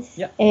living,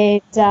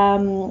 and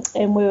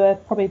we were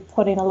probably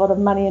putting a lot of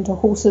money into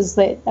horses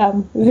that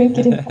we weren't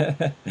getting.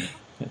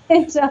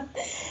 And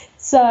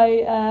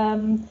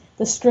so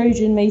the Scrooge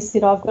in me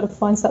said, I've got to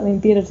find something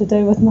better to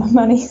do with my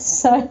money.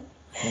 So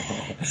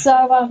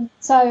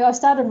I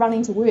started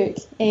running to work,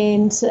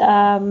 and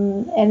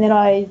then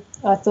I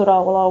thought,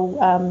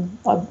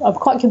 I'm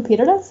quite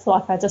competitive.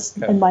 Like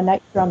in my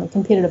nature, I'm a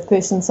competitive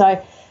person.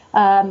 So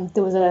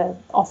there was a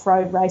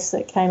off-road race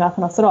that came up,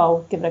 and I thought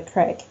I'll give it a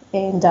crack.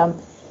 And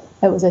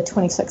it was a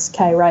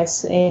 26k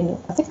race, and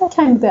I think I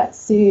came about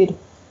third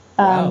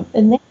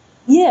in that.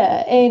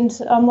 Yeah, and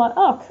I'm like,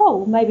 oh,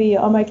 cool, maybe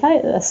I'm okay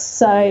at this.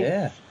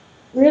 So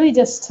really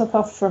just took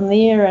off from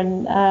there,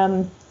 and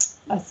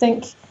I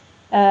think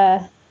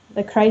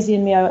the crazy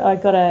in me, I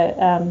got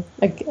a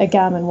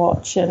Garmin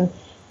watch and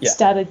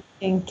started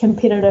getting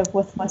competitive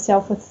with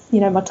myself with,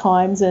 my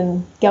times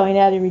and going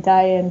out every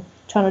day and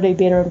trying to do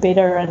better and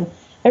better, and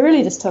it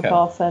really just took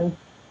off, and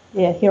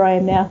here I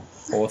am now.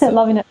 Awesome.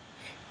 Loving it.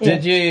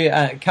 Did you,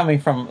 coming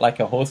from like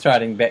a horse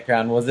riding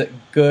background, was it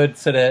good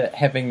sort of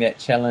having that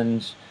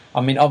challenge? I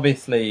mean,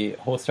 obviously,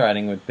 horse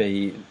riding would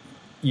be,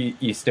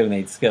 you still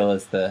need skill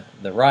as the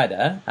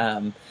rider,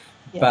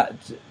 but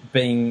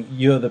being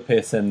you're the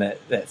person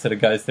that sort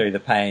of goes through the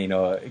pain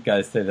or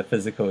goes through the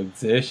physical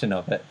exertion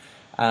of it,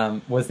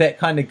 was that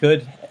kind of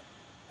good,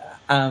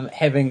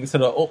 having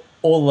sort of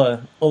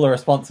all the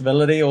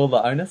responsibility, all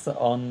the onus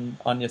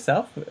on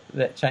yourself,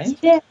 that change?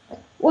 Yeah,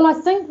 well, I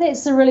think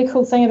that's the really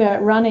cool thing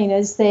about running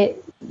is that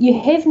you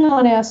have no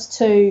one else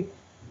to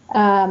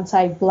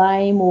say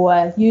blame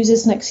or use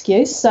as an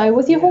excuse. So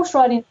with your horse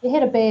riding, if you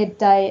had a bad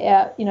day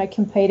out,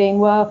 competing,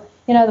 well,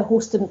 the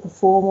horse didn't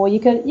perform, or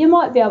you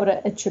might be able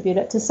to attribute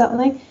it to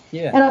something.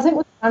 Yeah. And I think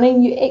with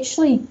running, it's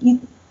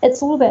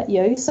all about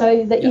you.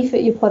 So the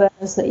effort you put in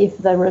is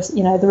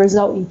the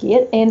result you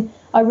get. And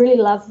I really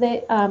love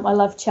that. I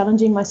love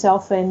challenging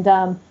myself and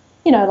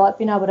like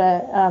being able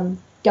to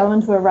go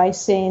into a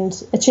race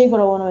and achieve what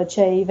I want to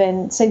achieve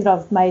and see that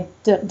I've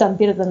done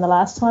better than the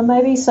last time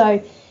maybe. So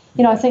I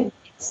think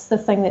it's the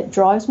thing that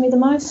drives me the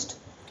most.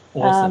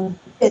 Awesome.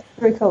 It's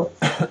very cool.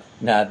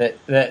 No,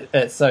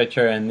 that's so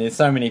true, and there's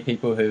so many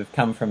people who've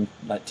come from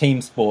like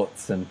team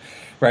sports and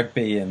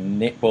rugby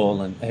and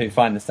netball and who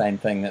find the same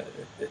thing, that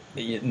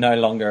you're no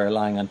longer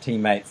relying on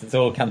teammates. It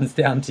all comes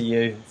down to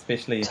you,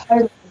 especially at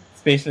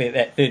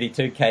that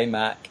 32k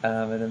mark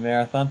in a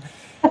marathon.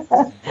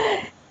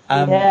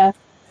 Yeah,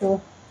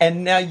 sure.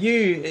 And now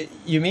you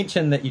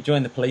mentioned that you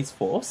joined the police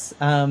force.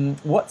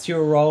 What's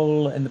your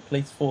role in the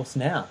police force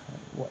now?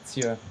 What's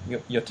your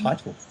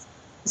title?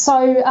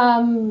 So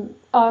I'm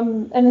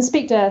an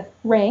inspector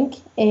rank,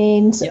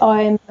 and Yep.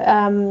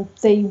 I'm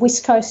the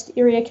West Coast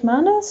area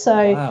commander.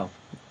 So Wow.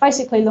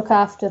 basically look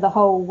after the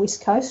whole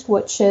West Coast,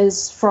 which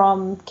is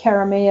from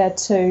Karamea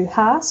to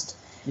Haast.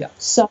 Yeah.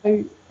 So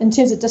in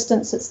terms of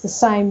distance, it's the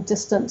same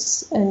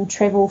distance in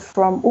travel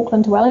from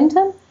Auckland to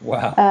Wellington.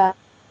 Wow.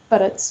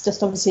 But it's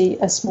just obviously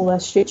a smaller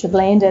stretch of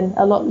land and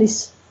a lot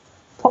less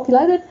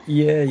populated.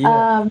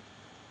 Yeah.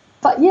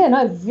 But yeah,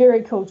 no,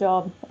 very cool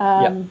job.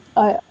 I'm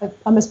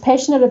as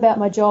passionate about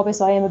my job as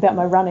I am about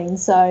my running.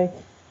 So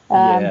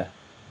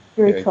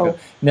very cool.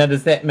 Now,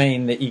 does that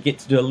mean that you get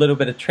to do a little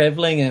bit of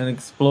travelling and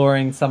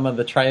exploring some of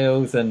the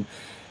trails and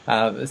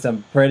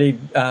some pretty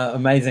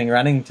amazing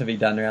running to be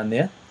done around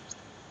there?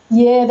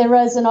 Yeah, there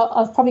is, and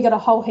I've probably got a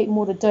whole heap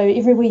more to do.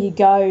 Everywhere you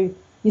go,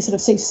 you sort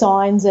of see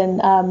signs, and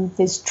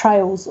there's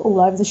trails all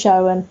over the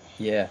show, and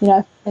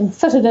and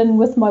fit it in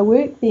with my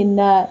work, then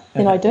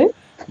I do.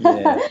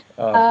 Yeah.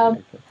 Oh,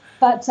 very cool.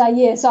 But so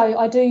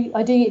I do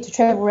get to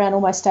travel around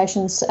all my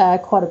stations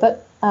quite a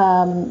bit,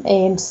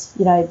 and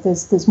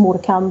there's more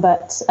to come.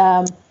 But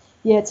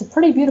it's a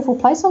pretty beautiful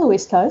place on the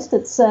West Coast.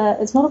 It's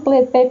not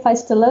a bad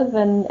place to live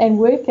and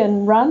work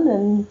and run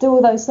and do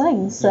all those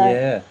things. So.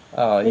 Yeah.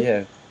 Oh,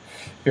 yeah.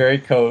 Very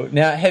cool.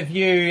 Now, have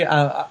you?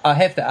 I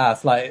have to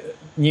ask, like,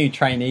 new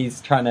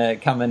trainees trying to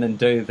come in and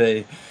do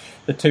the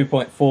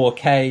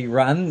 2.4k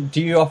run.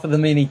 Do you offer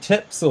them any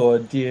tips, or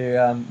do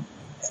you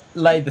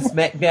lay the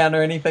smack down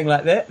or anything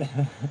like that?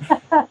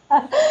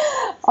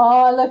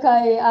 Oh, look,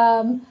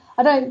 I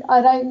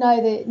don't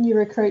know that new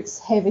recruits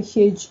have a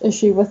huge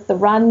issue with the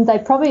run. They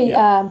probably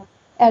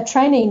our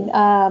training,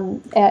 our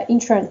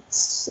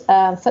entrance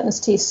fitness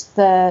test,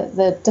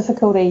 the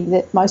difficulty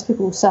that most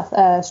people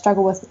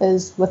struggle with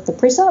is with the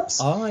press ups.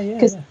 Oh yeah,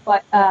 because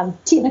like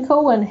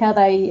technical and how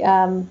they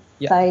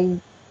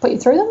put you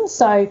through them.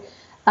 So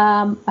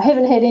I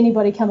haven't had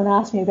anybody come and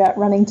ask me about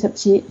running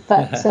tips yet,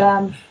 but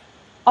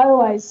I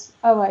always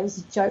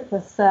joke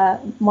with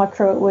my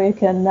crew at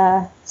work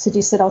and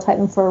suggest that I'll take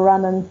them for a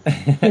run and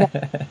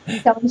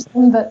challenge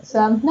them, but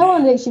no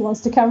one actually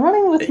wants to come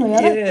running with me.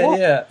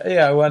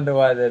 I wonder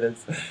why that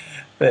is.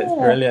 That's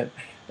brilliant.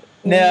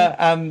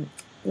 Now,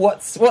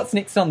 what's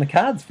next on the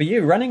cards for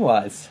you, running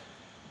wise?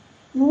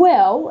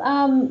 Well,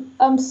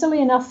 I'm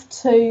silly enough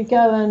to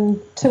go in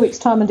 2 weeks'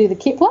 time and do the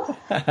Kepler.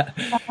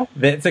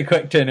 That's a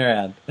quick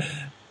turnaround.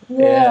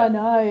 Yeah, I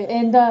know,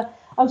 and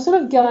I'm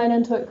sort of going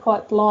into it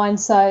quite blind.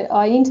 So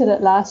I entered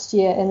it last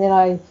year, and then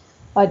I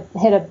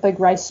had a big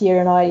race year,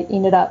 and I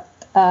ended up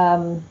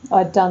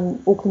I'd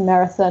done Auckland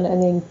Marathon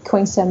and then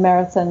Queenstown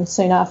Marathon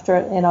soon after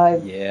it, and I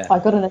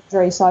got an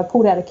injury, so I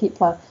pulled out of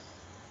Kepler.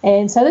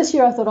 And so this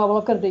year I thought,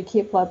 I've got to do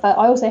Kepler, but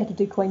I also had to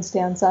do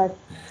Queenstown, so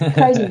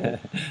crazy.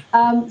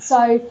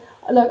 So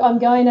look, I'm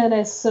going in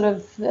as sort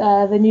of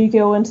the new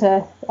girl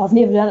into. I've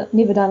never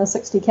done a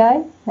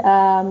 60k,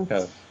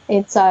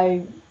 and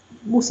so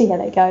we'll see how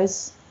that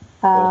goes.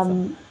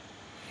 Awesome.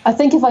 I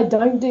think if I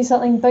don't do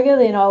something bigger,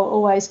 then I'll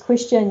always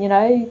question, can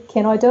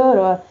I do it?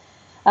 Or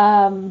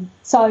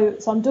so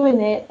I'm doing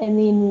that, and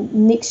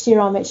then next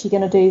year I'm actually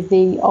going to do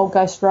the Old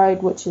Ghost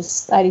Road, which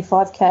is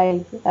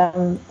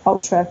 85k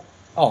ultra.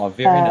 Oh,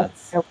 very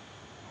nice.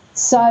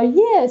 So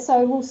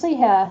we'll see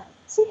how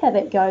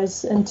that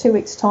goes in 2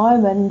 weeks'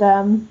 time, and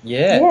And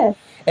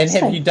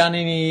have you done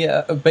any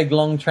big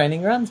long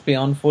training runs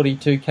beyond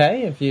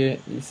 42k? Have you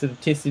sort of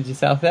tested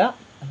yourself out?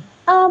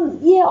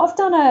 I've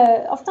done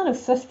a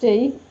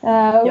 50.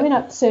 I went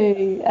up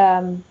to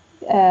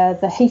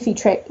the Heafy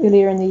track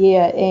earlier in the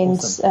year and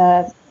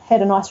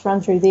had a nice run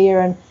through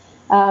there. And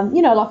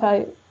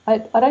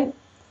I don't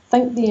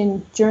think the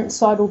endurance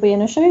side will be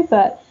an issue,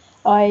 but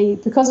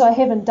because I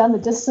haven't done the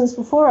distance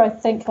before, I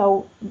think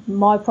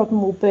my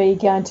problem will be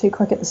going too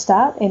quick at the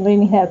start and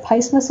learning how to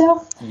pace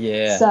myself.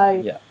 Yeah.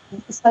 So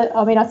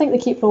I mean, I think the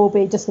Kepler will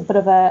be just a bit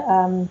of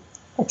a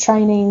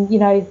training,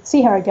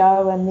 see how I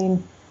go, and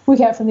then work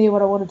out from there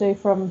what I want to do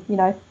from,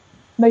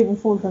 moving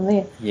forward from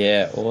there.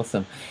 Yeah,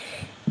 awesome.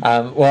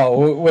 Well,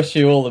 we wish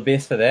you all the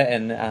best for that,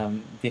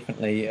 and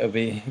definitely it'll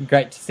be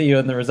great to see you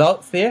in the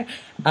results there.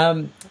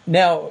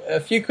 Now, a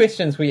few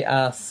questions we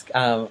ask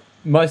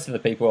most of the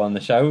people on the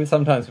show.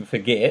 Sometimes we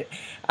forget.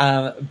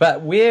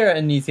 But where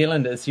in New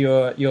Zealand is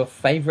your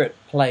favourite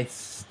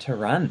place to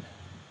run?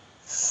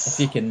 If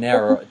you can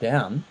narrow it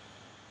down.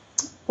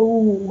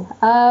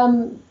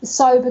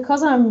 So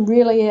because I'm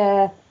really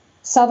a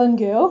southern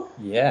girl,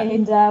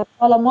 and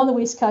while I'm on the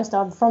West Coast,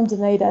 I'm from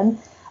Dunedin,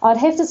 I'd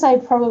have to say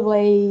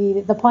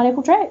probably the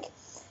Pineapple Track.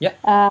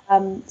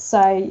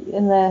 So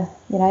in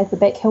the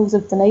back hills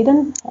of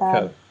Dunedin.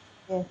 Cool.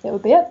 Yeah, that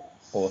would be it.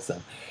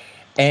 Awesome.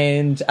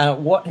 And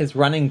what has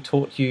running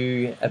taught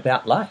you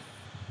about life?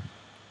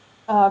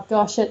 Oh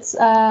gosh, it's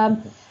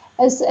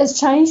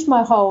changed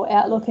my whole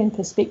outlook and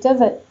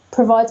perspective. It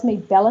provides me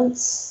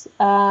balance,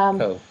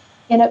 Cool.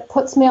 and it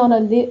puts me on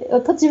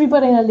it puts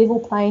everybody in a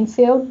level playing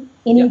field.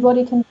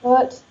 Anybody can do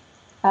it.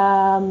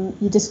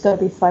 You just got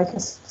to be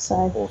focused. So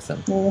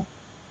Awesome. yeah.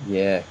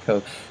 Yeah,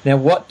 cool. Now,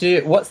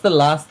 what's the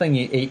last thing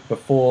you eat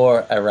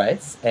before a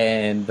race,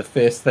 and the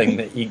first thing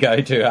that you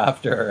go to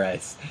after a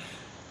race?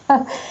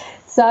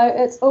 So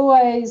it's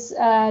always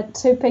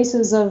 2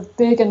 pieces of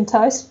Bergen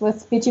toast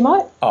with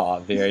Vegemite. Oh,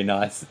 very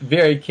nice.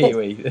 Very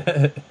Kiwi.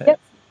 Yep, that's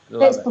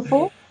Love it.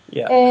 before.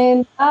 Yeah.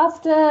 And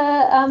after,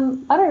 I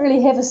don't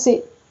really have a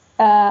set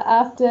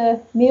after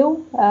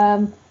meal.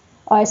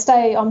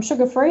 I'm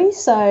sugar free,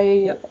 so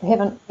I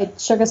haven't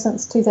had sugar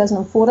since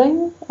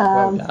 2014.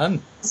 Well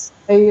done.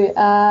 So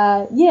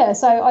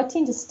I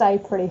tend to stay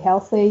pretty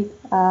healthy,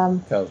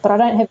 Cool. but I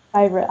don't have a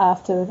favourite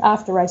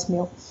after race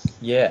meal.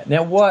 Yeah.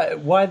 Now,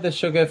 why the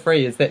sugar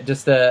free? Is that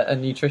just a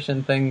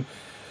nutrition thing,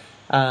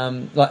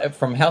 like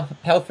from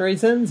health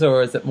reasons,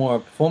 or is it more a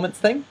performance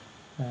thing?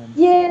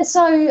 Because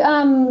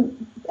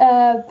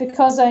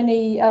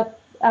only up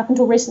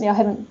until recently I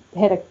haven't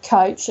had a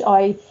coach,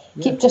 I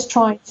kept just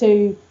trying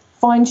to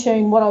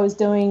fine-tune what I was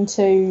doing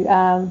to,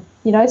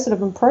 sort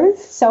of improve,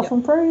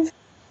 self-improve.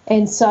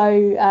 And so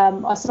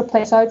I sort of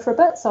plateaued for a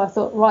bit. So I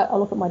thought, right, I'll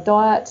look at my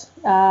diet.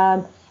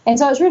 And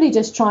so it's really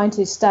just trying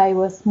to stay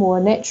with more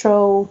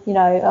natural,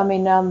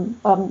 I'm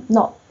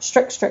not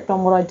strict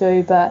on what I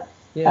do, but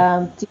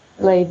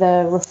definitely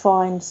the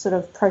refined sort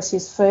of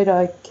processed food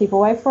I keep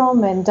away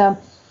from. And,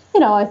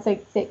 I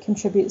think that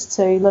contributes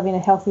to living a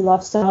healthy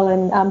lifestyle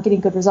and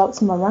getting good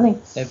results in my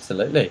running.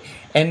 Absolutely.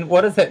 And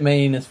what does that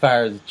mean as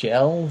far as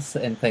gels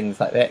and things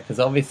like that? Because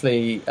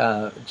obviously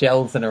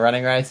gels in a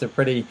running race are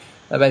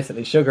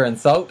basically sugar and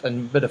salt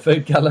and a bit of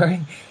food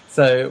colouring.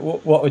 So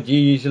what would you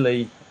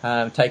usually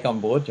take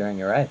on board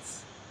during a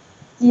race?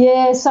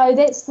 Yeah, so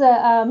that's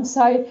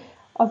the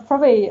I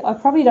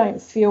probably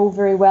don't feel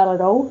very well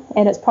at all,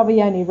 and it's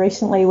probably only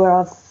recently where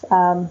I've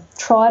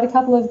tried a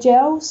couple of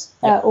gels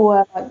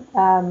or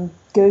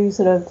goo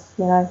sort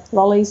of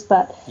lollies,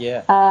 but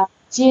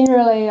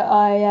generally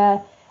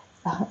I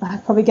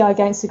probably go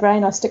against the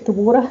grain. I stick to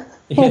water.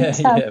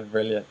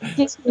 Brilliant.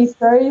 Gets me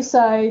through.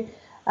 So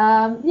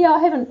I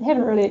haven't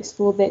really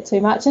explored that too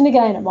much, and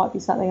again it might be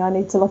something I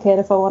need to look at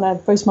if I want to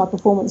boost my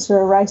performance through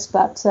a race,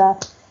 but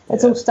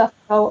it's all stuff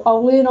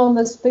I'll learn on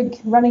this big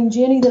running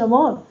journey that I'm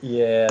on.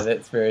 Yeah,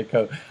 that's very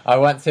cool. I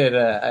once heard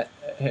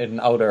an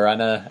older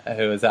runner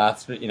who was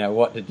asked,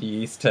 what did you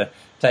used to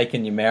take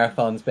in your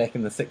marathons back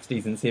in the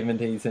 60s and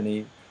 70s, and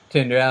he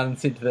turned around and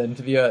said to the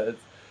interviewer,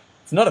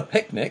 it's not a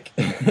picnic,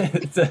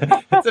 it's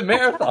a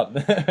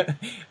marathon.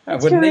 I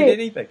wouldn't need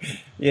anything.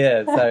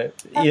 Yeah, so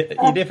you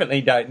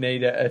definitely don't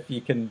need it if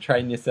you can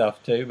train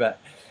yourself too, but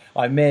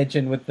I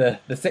imagine with the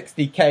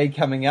 60K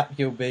coming up,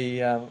 you'll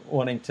be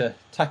wanting to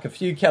tuck a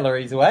few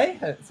calories away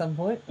at some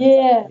point.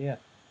 Yeah.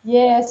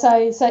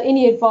 So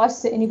any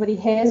advice that anybody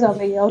has,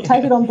 I'll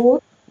take it on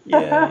board.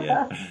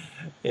 Yeah.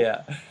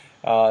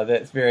 Oh,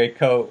 that's very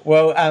cool.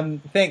 Well,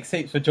 thanks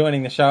heaps for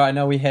joining the show. I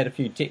know we had a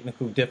few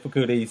technical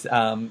difficulties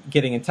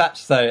getting in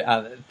touch,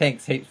 so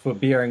thanks heaps for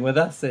bearing with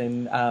us,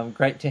 and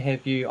great to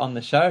have you on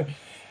the show.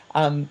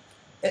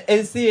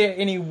 Is there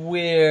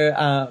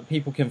anywhere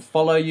people can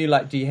follow you?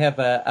 Like, do you have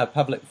a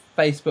public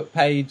Facebook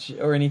page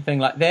or anything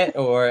like that?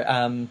 Or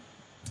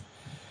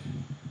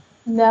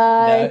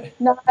No,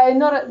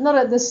 not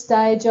at this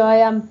stage.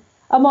 I'm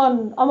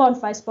on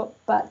Facebook,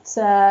 but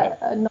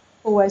not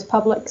always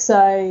public.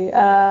 So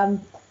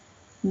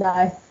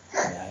no.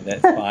 No,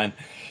 that's fine.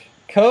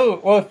 Cool.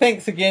 Well,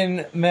 thanks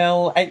again,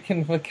 Mel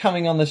Aitken, for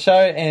coming on the show,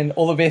 and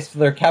all the best for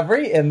the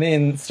recovery, and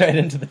then straight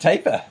into the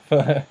taper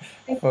for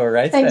a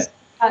race day. Thanks so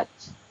much.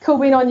 Cool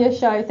being on your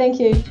show. Thank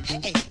you.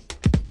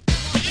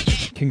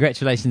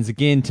 Congratulations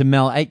again to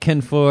Mel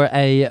Aitken for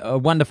a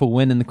wonderful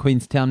win in the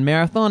Queenstown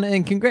Marathon,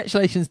 and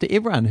congratulations to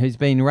everyone who's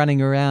been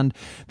running around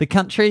the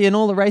country and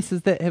all the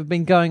races that have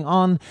been going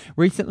on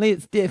recently.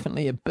 It's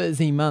definitely a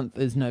busy month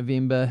as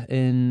November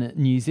in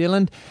New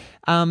Zealand.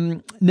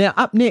 Now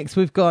up next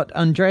we've got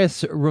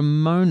Andreas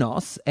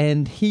Romanos,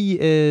 and he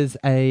is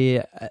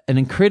an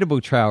incredible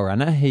trail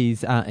runner. He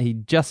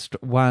just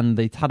won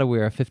the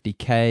Tarawera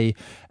 50k,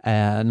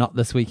 not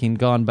this weekend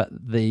gone, but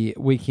the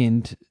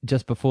weekend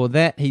just before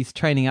that. He's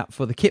training up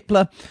for the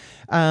Kepler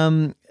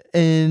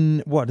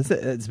in, what is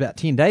it? It's about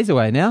 10 days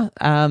away now.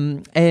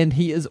 And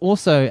he is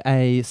also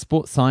a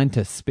sports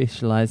scientist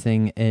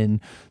specializing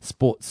in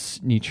sports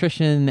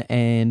nutrition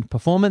and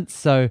performance.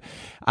 So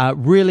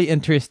really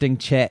interesting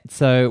chat.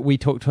 So we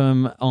talked to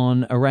him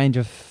on a range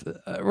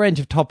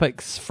of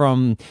topics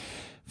from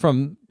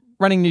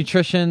running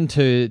nutrition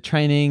to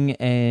training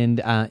and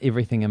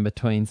everything in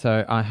between.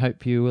 So I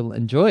hope you will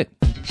enjoy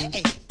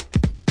it.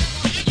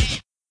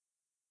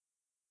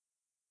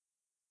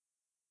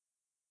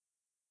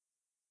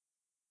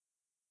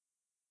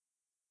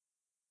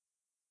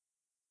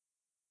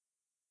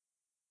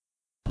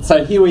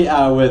 So here we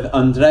are with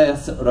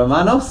Andreas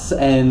Romanos,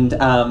 and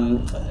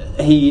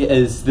he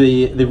is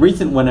the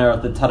recent winner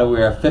of the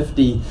Tarawera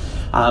 50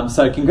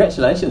 So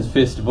congratulations,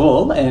 first of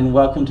all, and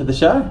welcome to the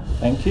show.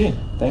 Thank you.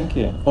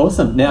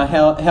 Awesome. Now,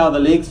 how are the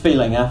legs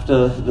feeling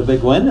after the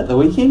big win at the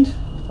weekend?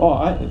 Oh,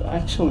 I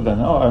actually don't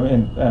know. I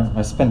mean,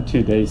 I spent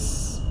 2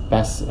 days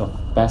of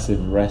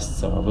passive rest,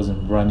 so I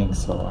wasn't running,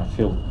 so I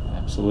feel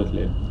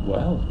absolutely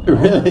well.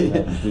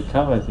 Really?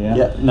 Recovered, yeah.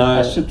 Yeah, no.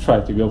 I should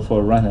try to go for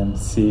a run and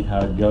see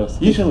how it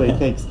goes. Usually it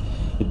takes,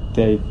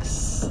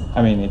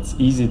 I mean, it's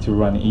easy to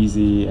run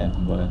easy,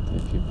 but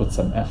if you put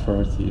some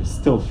effort, you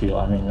still feel,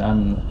 I mean,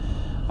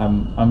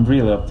 I'm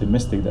really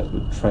optimistic that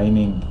with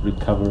training,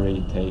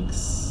 recovery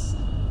takes,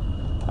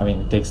 I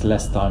mean, it takes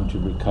less time to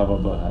recover,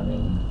 but I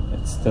mean,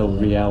 it's still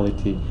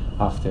reality.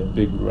 After a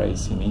big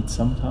race, you need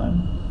some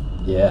time.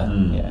 Yeah.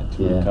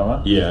 To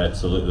recover. Yeah,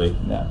 absolutely.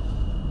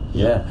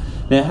 Yeah.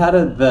 Now, how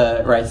did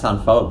the race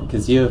unfold?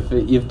 Because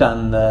you've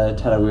done the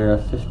Tarawera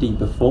 50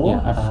 before.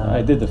 Yeah,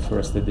 I did the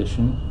first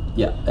edition.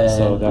 Yeah.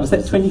 So that was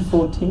that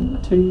 2014?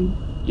 2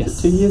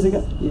 years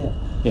ago? Yeah.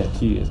 Yeah,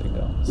 2 years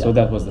ago. Yeah. So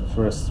that was the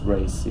first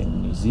race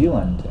in New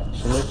Zealand,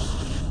 actually.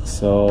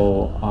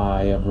 So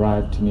I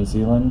arrived to New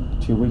Zealand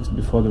 2 weeks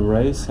before the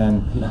race,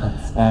 and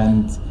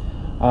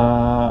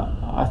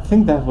I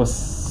think that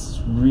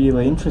was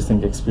really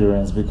interesting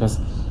experience because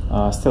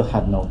I still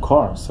had no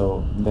car.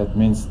 So that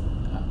means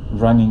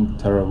running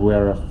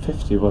Tarawera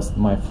 50 was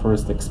my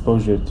first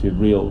exposure to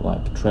real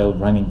trail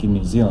running in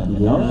New Zealand.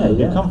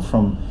 You come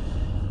from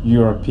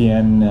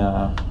European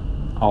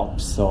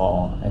Alps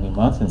or any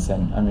mountains,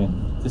 and I mean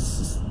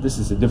this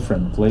is a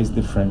different place,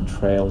 different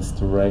trails,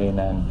 terrain,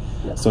 and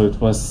so it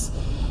was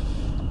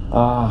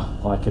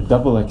like a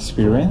double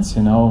experience,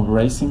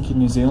 racing in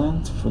New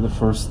Zealand for the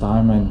first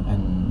time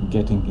and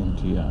getting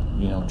into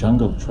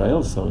jungle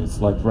trails. So it's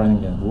like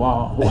running and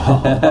wow.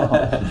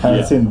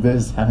 haven't seen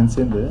this.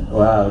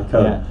 Wow,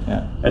 cool.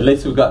 Yeah. At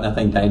least we've got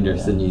nothing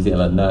dangerous in New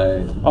Zealand.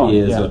 No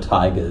bears or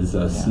tigers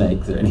or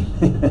snakes or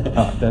anything.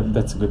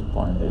 That's a good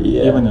point.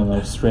 Yeah. Even in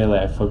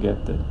Australia, I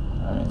forget that.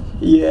 I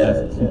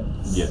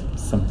mean,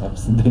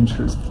 sometimes a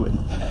dangerous place.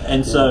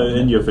 And so,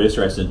 in your first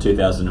race in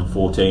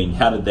 2014,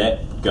 how did that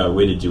go?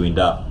 Where did you end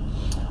up?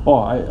 Oh,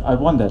 I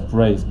won that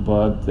race,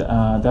 but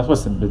that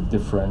was a bit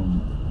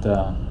different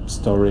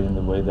story in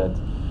the way that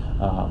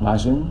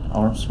Vagin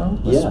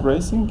Armstrong was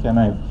racing, and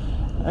I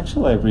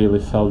really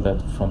felt that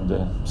from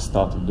the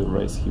start of the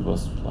race he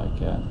was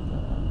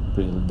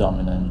really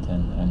dominant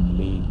and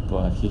lead,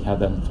 but he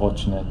had an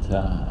unfortunate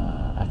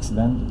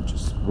accident,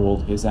 just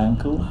rolled his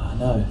ankle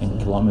in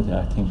kilometer,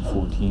 I think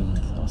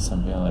 14th or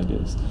something like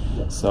this.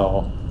 Yeah.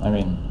 So, I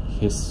mean,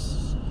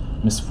 his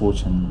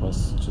misfortune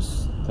was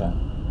just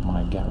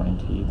my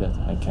guarantee that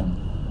I can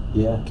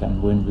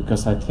win,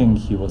 because I think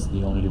he was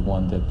the only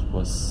one that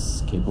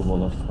was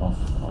capable of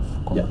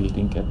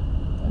competing at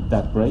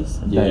that race,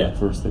 that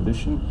first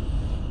edition.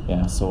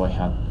 Yeah, so I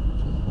had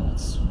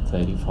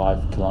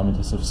 35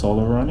 kilometers of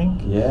solo running.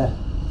 Yeah.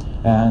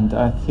 And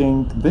I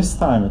think this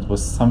time it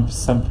was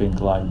something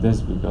like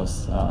this,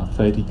 because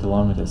 30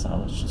 kilometers I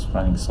was just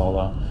running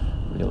solo,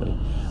 really.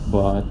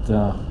 But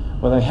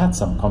I had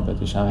some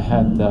competition. I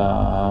had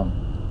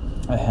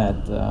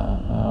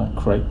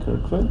Craig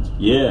Kirkwood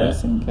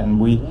racing, and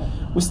we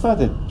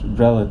started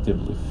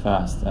relatively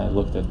fast. I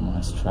looked at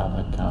my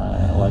Strava car,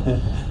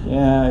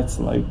 it's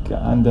like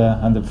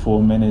under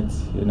 4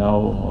 minutes,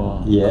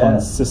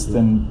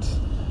 consistent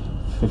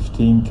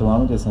 15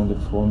 kilometers under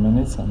 4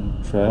 minutes on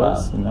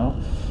trails,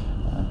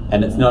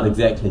 And it's not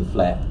exactly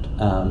flat,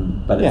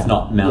 but it's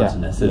not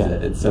mountainous, is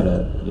it? It's sort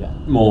of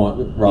more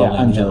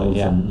rolling hills.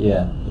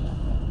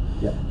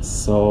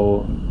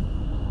 So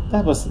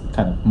that was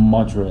kind of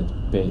moderate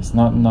pace,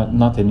 not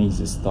an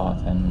easy start,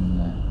 and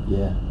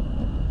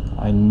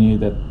I knew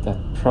that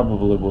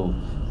probably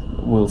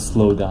will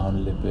slow down a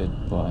little bit,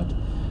 but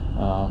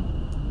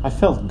I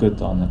felt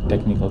good on the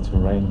technical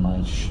terrain.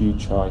 My shoe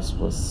choice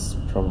was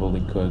probably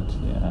good.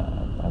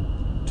 I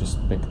just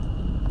picked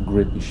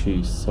grippy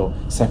shoes, so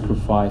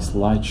sacrifice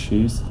light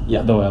shoes.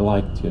 Though I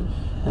like to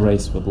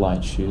race with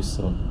light shoes,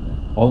 so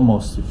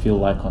almost to feel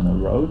like on the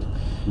road.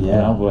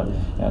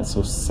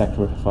 So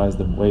sacrifice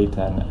the weight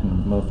and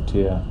move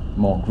to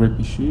more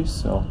grippy shoes.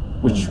 So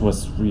which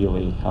was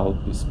really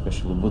helped,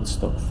 especially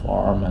Woodstock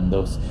Farm and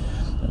those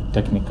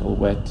technical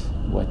wet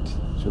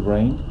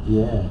terrain.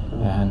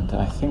 And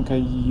I think I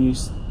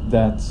used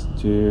that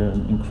to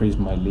increase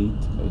my lead,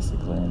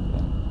 basically, and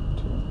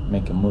to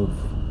make a move.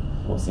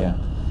 Awesome.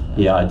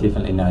 Yeah, I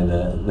definitely know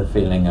the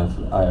feeling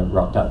of, I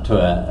rocked up to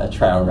a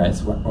trail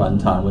race one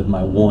time with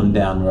my worn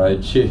down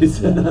road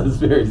shoes, and it was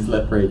very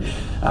slippery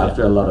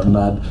after a lot of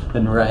mud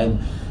and rain.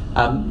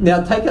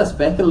 Now take us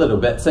back a little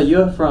bit. So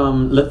you're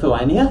from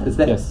Lithuania, is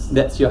that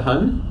that's your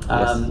home?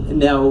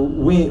 Now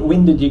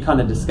when did you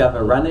kind of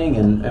discover running,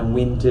 and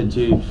when did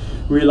you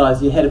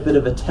realise you had a bit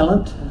of a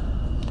talent?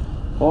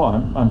 Oh,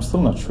 I'm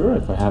still not sure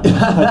if I have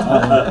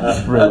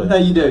it. Really. No,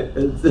 you do.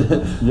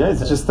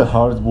 It's just the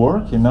hard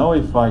work,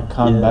 If I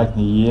count back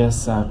the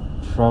years, I've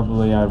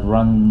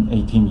run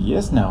 18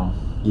 years now.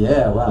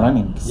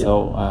 Running.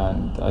 So,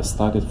 and I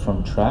started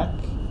from track,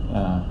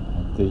 at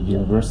the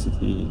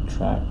university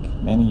track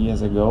many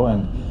years ago,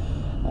 and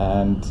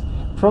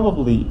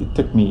probably it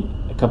took me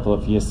a couple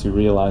of years to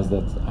realize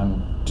that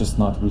I'm just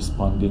not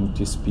responding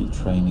to speed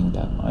training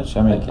that much.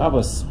 I mean, Okay. I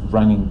was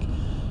running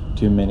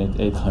 2 minute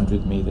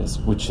 800 meters,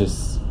 which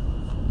is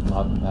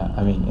not.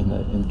 I mean,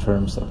 in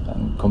terms of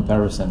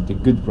comparison to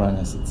good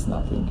runners, it's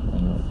nothing.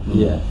 When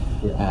you're, Yeah.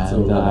 It's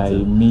all and I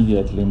relative.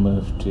 immediately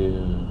moved to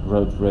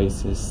road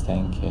races,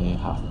 10K,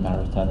 half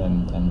marathon,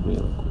 and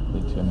really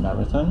quickly to a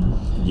marathon.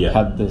 Yeah.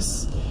 Had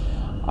this.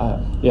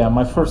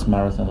 My first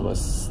marathon was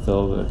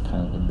still a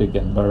kind of a big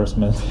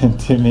embarrassment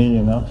to me,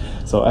 you know.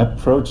 So I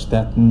approached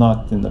that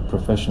not in a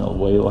professional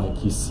way,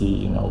 like you see,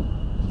 you know,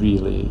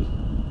 really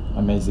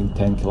amazing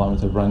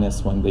 10-kilometer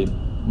runners when they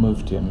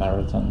move to a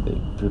marathon. They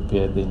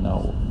prepare, they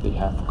know, they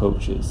have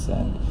coaches,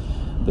 and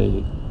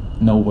they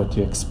know what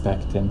to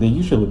expect, and they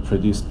usually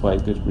produce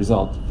quite good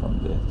result from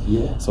this.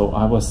 Yeah. So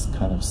I was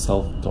kind of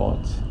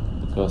self-taught,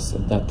 because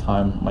at that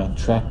time my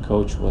track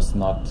coach was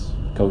not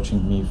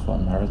coaching me for a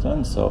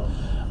marathon. So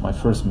my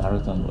first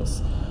marathon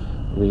was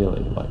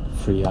really like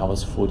 3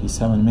 hours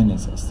 47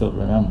 minutes. I still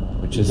remember,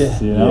 which is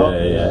you know.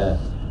 Yeah.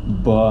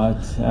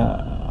 But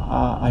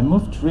I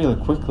moved really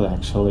quickly,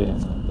 actually, in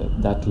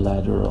that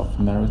ladder of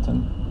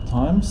marathon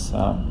times.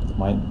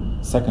 My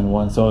second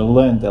one, so I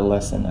learned a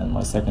lesson, and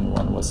my second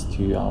one was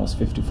 2 hours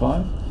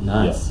 55,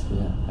 Nice.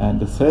 Yeah. and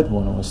the third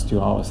one was 2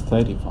 hours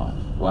 35.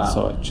 Wow.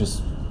 So I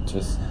just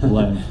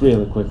learned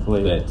really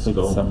quickly. That's with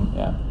cool. some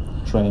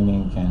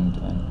training and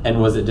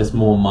And was it just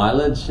more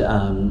mileage,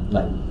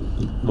 like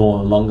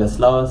more longer,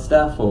 slower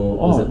stuff, or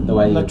was it the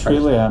way you not approached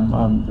really.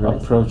 I'm the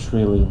race? approach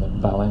really in a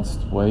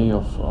balanced way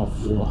of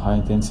Yeah. high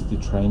intensity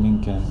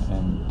training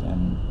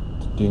and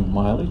doing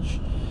mileage.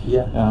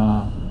 Yeah.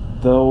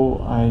 Though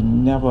I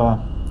never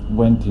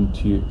went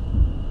into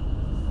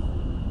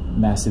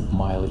massive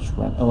mileage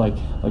run, like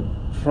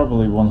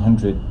probably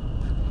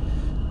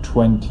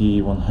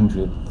 120,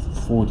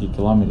 140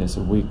 kilometers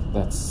a week.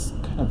 That's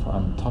kind of,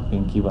 I'm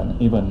topping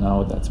even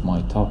now. That's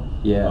my top.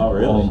 Yeah. Oh,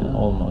 really?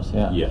 Almost,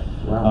 yeah. Yeah.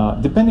 Wow.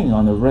 Depending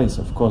on the race,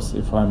 of course.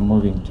 If I'm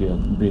moving to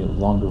real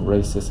longer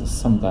races, I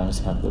sometimes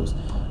have those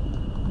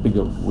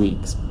bigger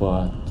weeks,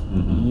 but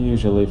Mhm.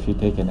 usually if you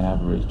take an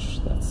average,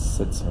 that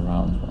sits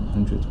around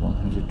 100,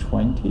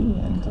 120,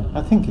 and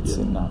I think it's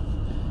Yeah. enough.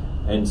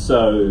 And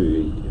so,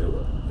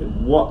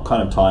 what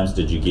kind of times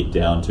did you get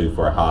down to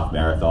for a half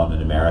marathon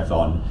and a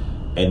marathon?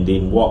 And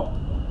then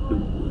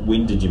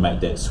when did you make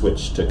that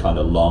switch to kind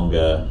of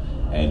longer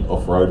and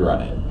off-road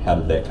running? How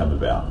did that come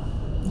about?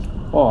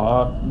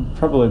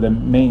 Probably the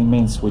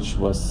main switch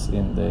was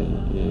in the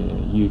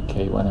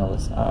UK when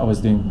I was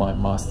doing my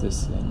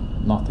masters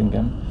in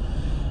Nottingham,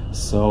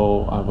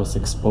 so I was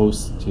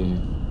exposed to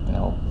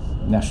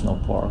national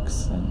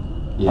parks, and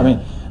Yeah. I mean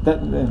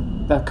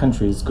that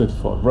country is good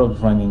for road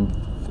running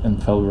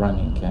and fell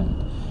running, and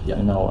Yeah.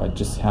 I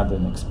just had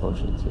an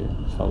exposure to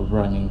fell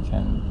running,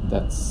 and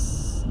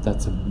that's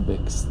a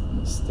big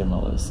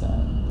stimulus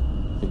and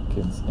big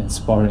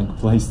inspiring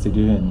place to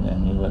do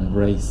and even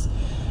race.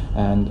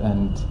 And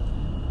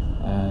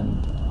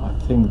I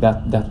think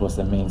that was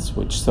the main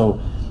switch. So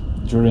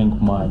during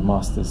my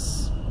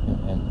masters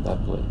in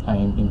that place, I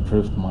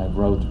improved my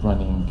road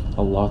running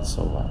a lot.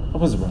 So I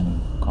was running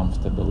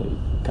comfortably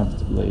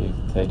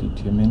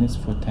 32 minutes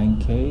for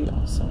 10K,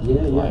 or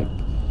something like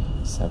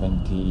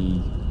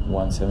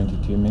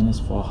 72 minutes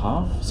for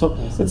half. So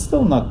it's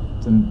still not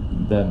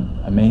the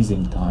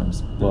amazing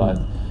times, but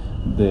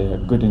they're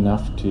good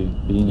enough to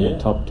be in the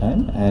top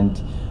 10, and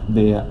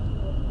they are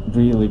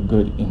really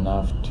good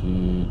enough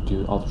to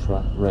do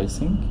ultra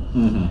racing.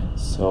 Mm-hmm.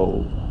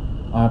 So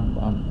I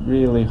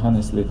really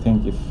honestly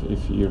think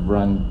if you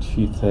run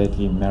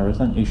 2:30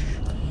 marathon-ish,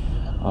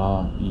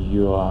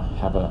 you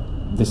have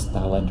this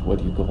talent,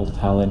 what you call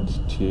talent,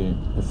 to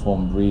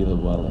perform really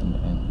well in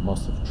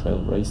most of trail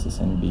races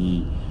and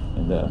be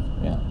the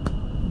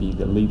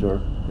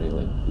leader,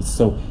 really.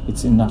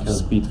 It's enough Cool.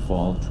 speed for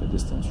ultra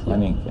distance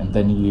running, and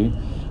then you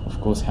of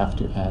course have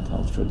to add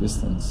ultra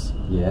distance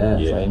Yeah.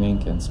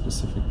 training and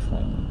specific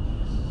training.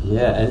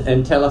 Yeah,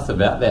 and tell us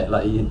about that.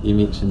 Like you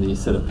mentioned, you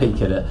sort of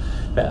peak at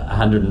about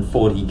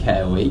 140k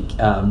a week.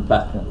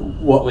 But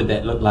what would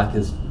that look like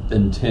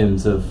in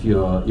terms of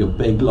your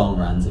big long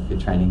runs if you're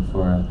training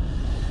for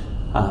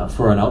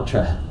an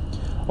ultra?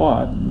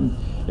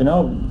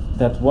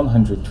 That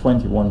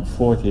 120,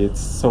 140.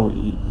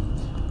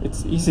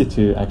 It's easy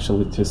to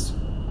actually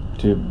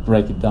to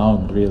break it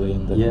down really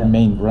in the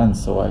main run.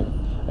 So I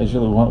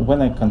usually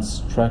when I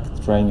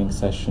construct training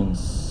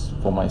sessions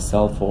for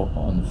myself or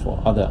for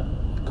other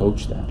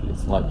coached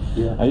athletes,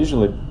 I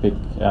usually pick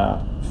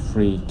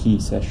 3 key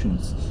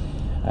sessions,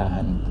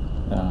 and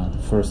the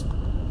first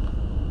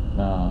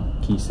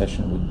key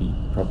session would be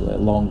probably a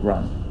long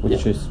run,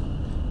 which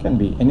can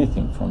be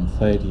anything from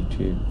 30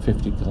 to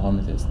 50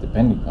 kilometers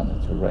depending on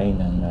the terrain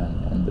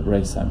and the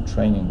race I'm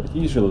training with.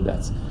 Usually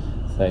that's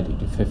 30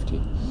 to 50.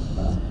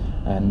 Wow.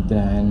 And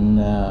then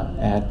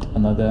add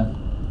another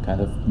kind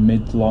of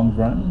mid-long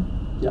run,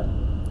 Yeah.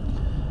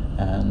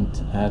 and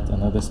add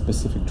another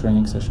specific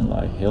training session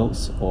like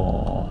hills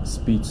or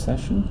speed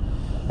session,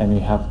 and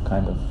you have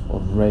kind of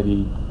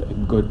already a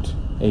good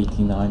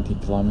 80, 90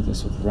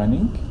 kilometers of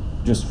running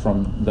just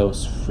from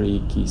those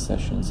 3 key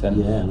sessions, and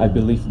Yeah. I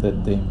believe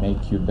that they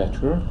make you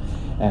better,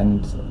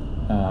 and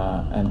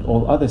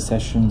all other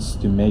sessions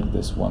to make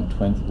this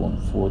 120,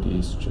 140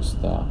 is just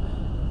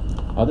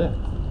other.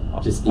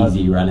 Just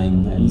easy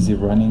running. And Easy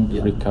running,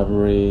 Yeah.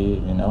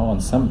 recovery. On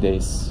some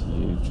days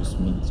you just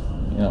meet,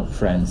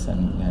 friends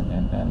and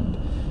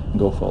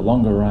go for a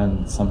longer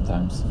run.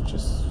 Sometimes you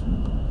just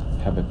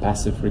have a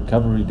passive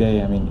recovery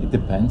day. I mean, it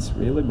depends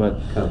really, but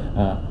Cool.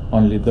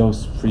 only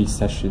those 3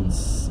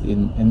 sessions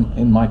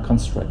in my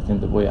construct, in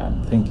the way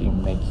I'm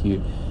thinking, make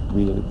you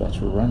really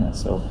better runner.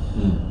 So,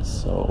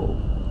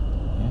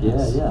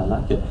 yes. Yeah, I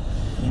like it.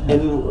 Yeah.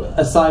 And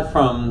aside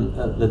from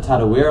the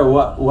Tarawera,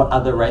 what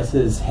other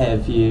races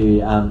have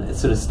you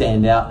sort of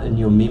stand out in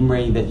your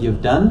memory that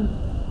you've done?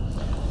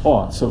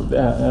 Oh, so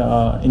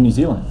in New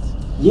Zealand.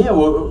 Yeah,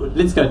 well,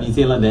 let's go New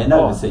Zealand and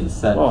overseas.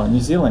 So, New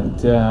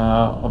Zealand,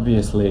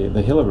 obviously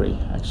the Hillary,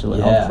 actually,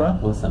 yeah, Ultra.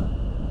 awesome.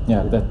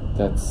 Yeah,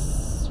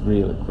 that's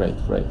really great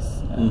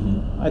race. Mhm.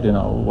 I don't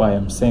know why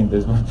I'm saying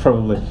this, but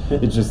probably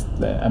it's just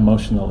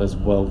emotional as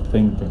well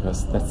thing,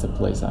 because that's the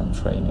place I'm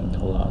training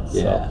a lot.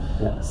 Yeah,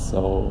 yeah.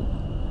 So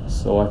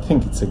I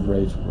think it's a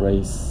great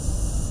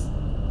race,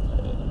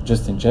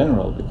 just in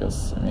general,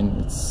 because I mean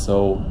it's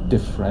so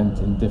different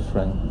in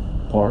different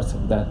parts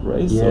of that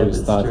race. Yeah, So you that's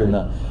start true. in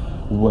a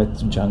wet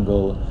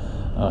jungle,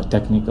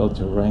 technical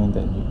terrain,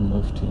 then you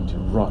move into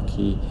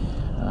rocky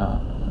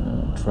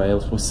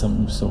trails with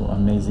some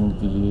amazing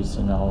views.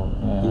 Yeah.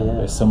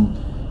 There's some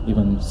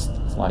even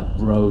like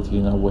road,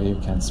 where you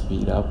can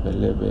speed up a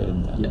little bit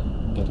and then Yeah.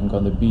 getting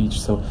on the beach.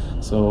 So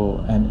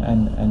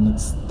and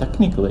it's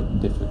technically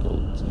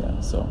difficult. Yeah.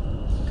 So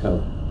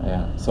Cool.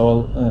 yeah.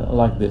 So I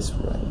like this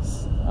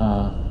race.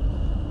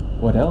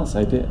 What else?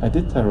 I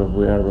did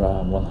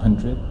Tarawera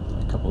 100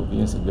 a couple of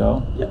years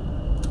ago. Yep.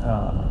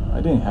 I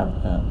didn't have.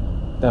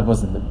 That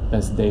wasn't the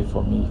best day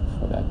for me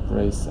for that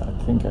race. I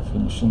think I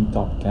finished in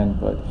top 10,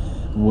 but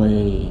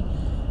way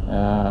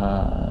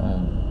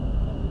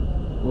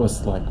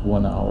was like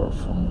 1 hour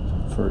from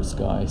first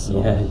guy. So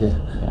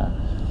Yeah.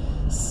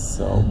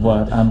 So,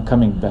 but I'm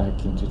coming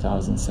back in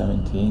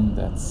 2017.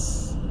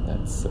 That's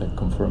a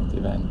confirmed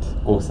event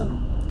Awesome.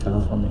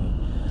 Cool. for me.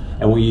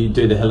 And will you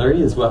do the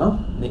Hillary as well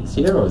next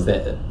year, or is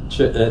that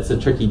it's a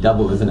tricky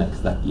double, isn't it?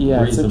 'Cause they're Yeah,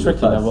 it's a reasonably tricky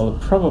close. level.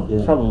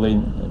 Yeah.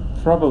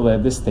 Probably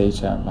at this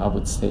stage, I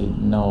would say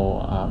no.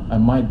 I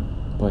might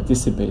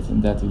participate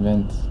in that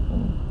event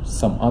in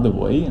some other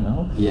way,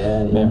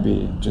 Yeah, yeah.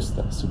 Maybe just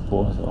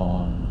support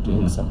or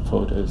doing Mhm. some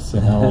photos,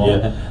 or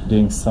Yeah.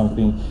 doing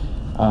something.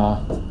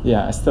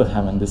 I still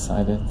haven't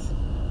decided.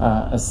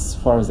 As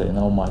far as I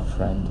know, my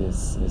friend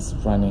is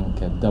running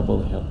a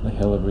double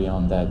Hillary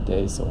on that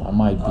day, so I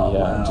might be Oh,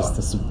 wow. just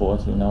a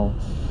support,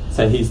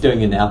 So he's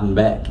doing an out and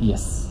back.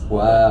 Yes.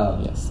 Wow.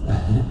 Yes.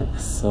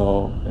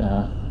 So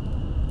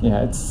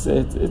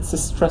it's a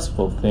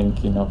stressful thing,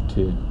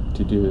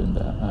 to do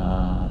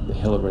the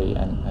Hillary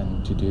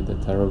and to do the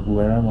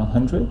Tarawera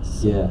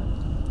 100s. Yeah.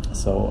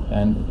 So,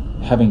 and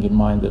having in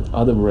mind that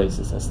other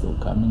races are still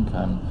coming,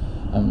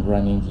 I'm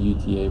running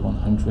UTA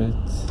 100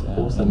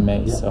 Awesome. in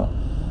May. Yeah.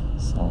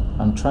 So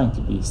I'm trying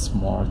to be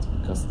smart,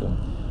 because the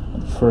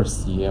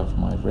first year of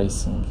my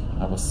racing,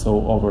 I was so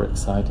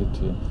overexcited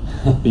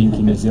to being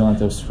in New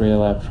Zealand,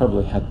 Australia. I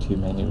probably had too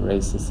many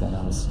races, and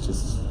I was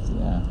just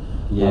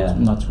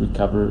not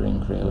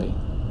recovering really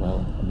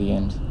well at the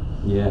end.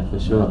 Yeah, for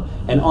sure.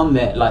 And on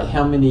that, like,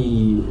 how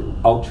many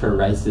ultra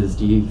races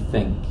do you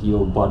think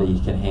your body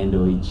can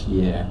handle each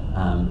year?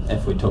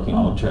 If we're talking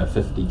ultra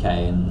 50k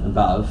and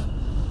above.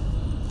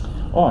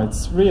 Oh,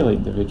 it's really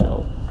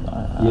individual.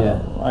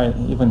 I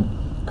even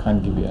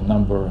can't give you a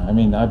number. I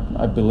mean,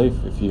 I believe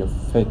if you're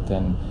fit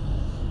and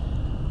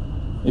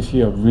if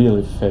you're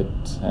really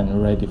fit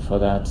and ready for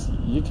that,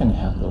 you can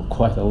handle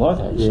quite a lot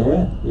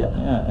actually.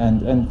 Yeah.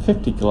 And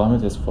 50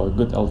 kilometers for a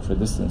good ultra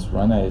distance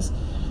runner is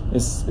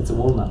It's a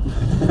warm up.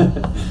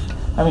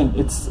 I mean,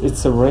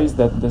 it's a race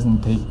that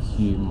doesn't take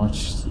you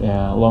much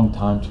long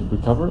time to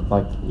recover,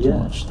 like too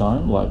much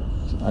time. Like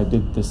I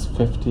did this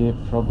 50,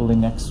 probably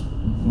next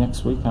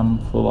week I'm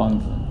full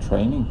on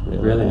training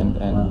really.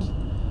 And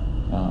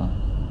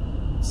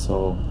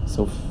so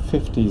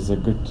 50 is a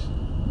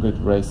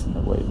good race in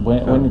a way.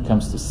 When it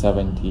comes to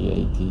 70,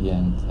 80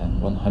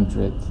 and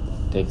 100, it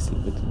takes a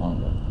bit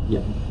longer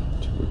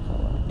to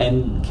recover.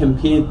 And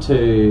compared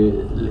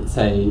to, let's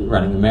say,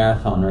 running a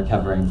marathon,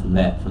 recovering from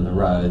that, from the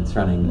roads,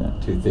 running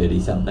 230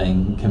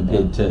 something,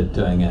 compared to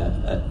doing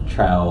a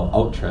trail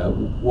ultra,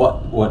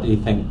 what do you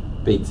think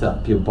beats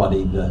up your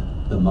body the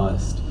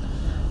most?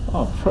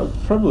 Oh,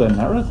 probably a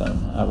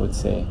marathon, I would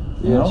say.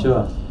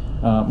 Sure.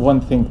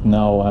 One thing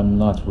now, I'm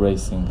not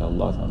racing a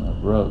lot on the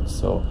road,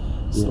 so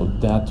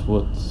that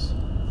would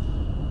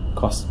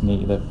cost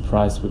me, the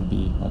price would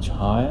be much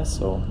higher.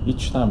 So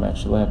each time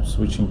actually I'm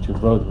switching to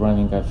road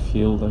running, I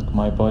feel like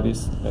my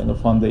body's kind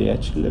of on the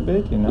edge a little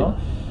bit,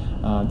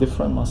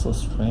 different muscle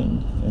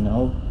strain,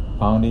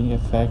 pounding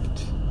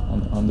effect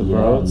on the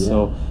road.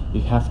 So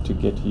you have to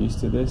get used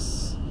to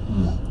this.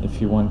 if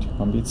you want to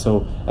compete.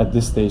 So at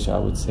this stage, I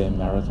would say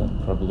marathon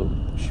probably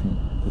would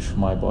push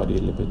my body a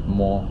little bit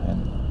more,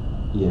 and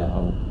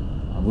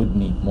I would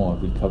need more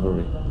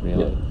recovery,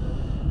 really.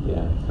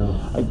 Yeah, cool.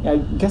 I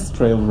guess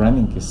trail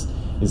running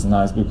is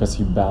nice because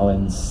you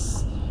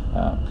balance.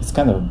 It's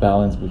kind of a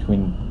balance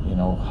between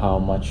how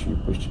much you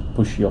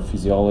push your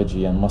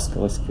physiology and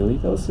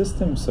musculoskeletal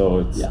system. So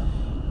it's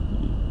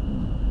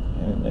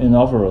in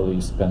overall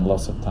you spend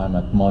lots of time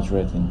at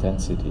moderate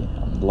intensity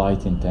and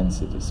light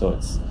intensity. So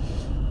it's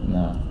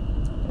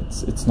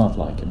not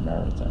like a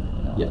marathon.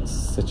 It's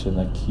such an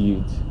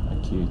acute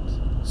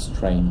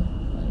strain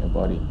on your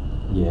body.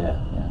 Yeah,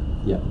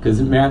 because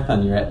in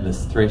marathon you're at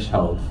this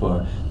threshold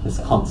for this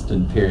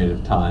constant period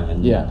of time,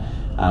 and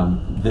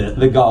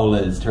the goal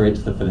is to reach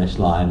the finish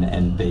line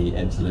and be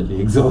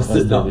absolutely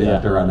exhausted, not be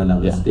able to run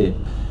another step.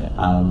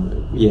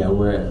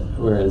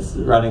 Whereas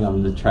running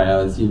on the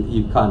trails,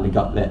 you've kind of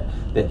got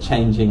that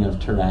changing of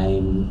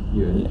terrain,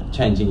 you're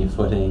changing your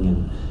footing,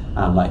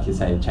 and like you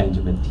say, change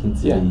of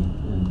intensity.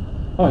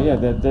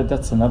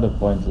 That's another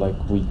point. Like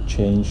we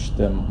change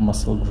the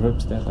muscle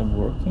groups that are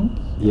working,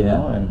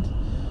 and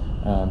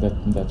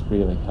that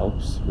really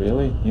helps.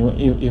 Really,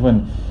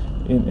 even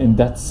in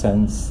that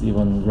sense,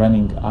 even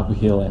running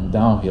uphill and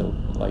downhill.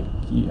 Like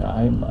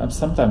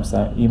sometimes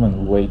I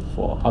even wait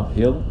for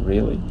uphill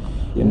really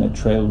in a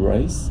trail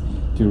race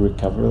to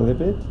recover a little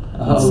bit.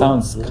 It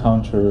sounds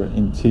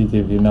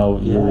counterintuitive,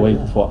 you wait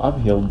for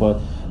uphill, but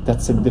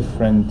that's a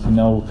different,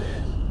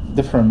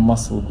 different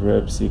muscle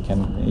groups.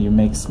 You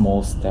make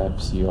small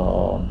steps.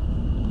 Your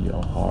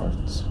heart,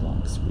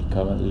 lungs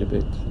recover a little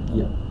bit.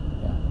 Yeah.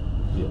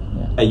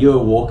 Are you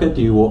a walker?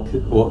 Do you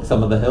walk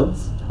some of the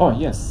hills? Oh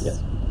yes.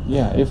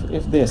 Yeah.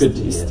 If they're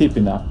steep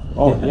enough.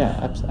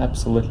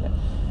 Absolutely.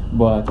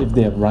 But if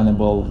they're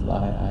runnable,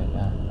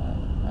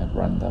 I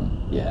run them.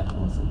 Yeah.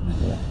 Awesome.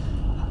 Yeah.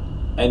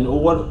 And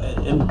what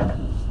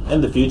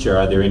in the future,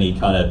 are there any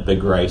kind of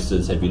big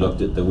races? Have you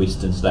looked at the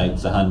Western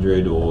States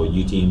 100 or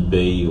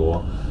UTMB,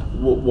 or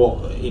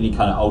what any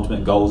kind of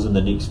ultimate goals in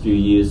the next few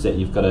years that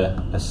you've got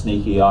a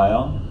sneaky eye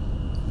on?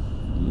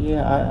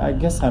 Yeah, I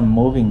guess I'm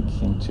moving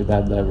into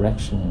that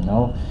direction.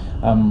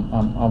 I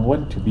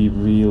want to be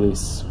really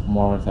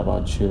smart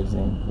about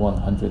choosing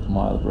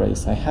 100-mile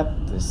race. I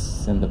had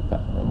this in the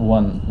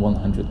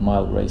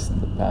 100-mile race in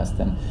the past,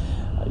 and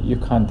you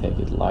can't take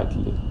it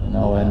lightly,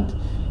 And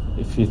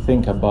if you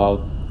think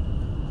about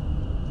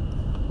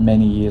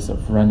many years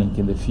of running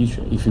in the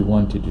future, if you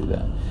want to do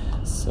that,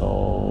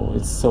 so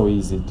it's so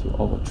easy to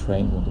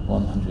overtrain with a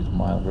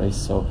 100-mile race.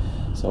 So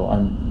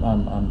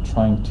I'm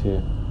trying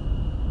to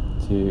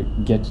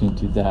get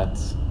into that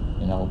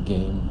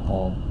game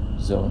or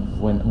zone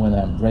when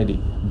I'm ready,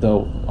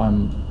 though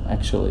I'm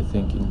actually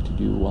thinking to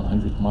do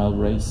 100-mile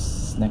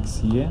race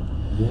next year,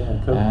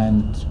 cool.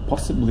 And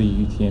possibly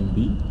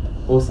UTMB.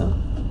 Awesome.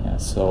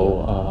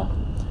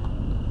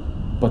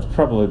 But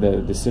probably the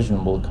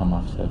decision will come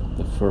after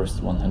the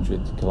first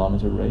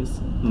 100-kilometer race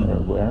in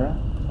Tarawera,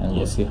 and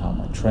we'll see how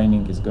my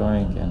training is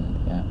going,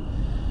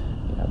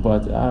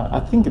 But I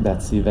think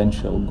that's the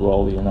eventual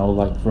goal,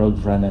 like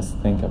road runners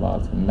think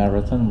about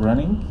marathon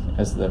running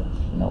as the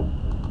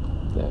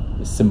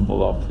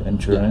symbol of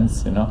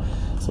endurance,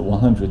 So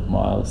 100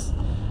 miles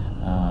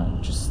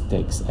just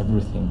takes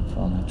everything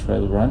from a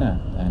trail runner,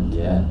 and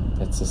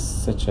that's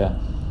such a,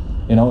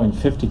 in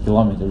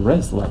 50-kilometer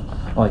race,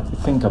 like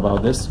think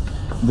about this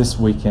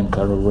weekend,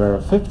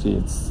 Tarawera 50,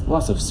 it's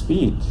lots of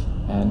speed,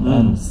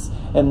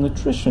 and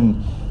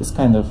nutrition is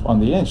kind of on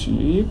the edge.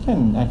 You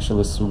can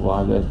actually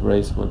survive that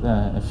race with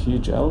a few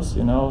gels,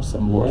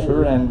 some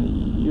water,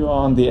 and you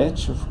are on the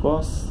edge, of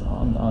course,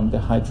 on the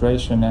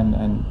hydration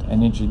and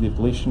energy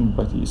depletion,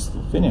 but you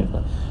still finish.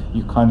 But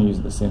you can't use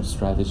the same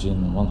strategy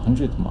in a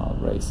 100-mile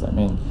race. I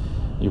mean,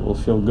 you will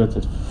feel good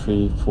at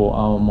 3-4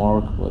 hour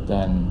mark, but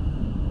then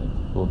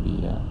it will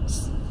be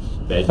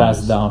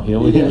fast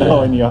downhill,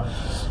 in your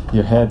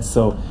head.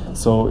 So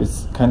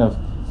it's kind of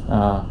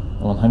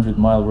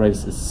 100-mile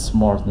race is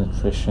smart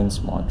nutrition,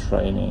 smart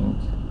training,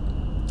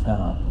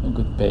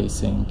 good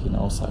pacing,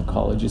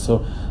 psychology.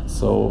 So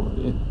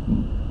it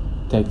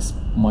takes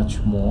much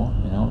more,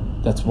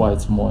 That's why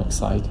it's more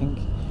exciting.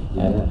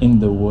 And in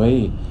the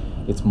way,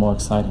 it's more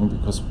exciting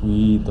because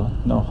we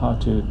don't know how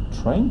to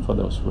train for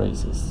those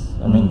races.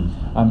 I mean,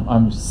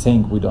 I'm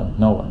saying we don't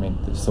know. I mean,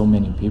 there's so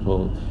many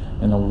people,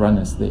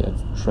 runners, they are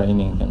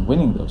training and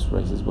winning those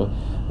races, but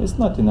there's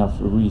not enough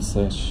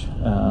research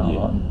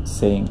on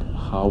saying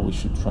how we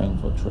should train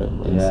for trail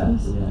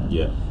races.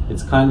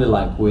 It's kind of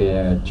like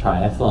where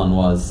triathlon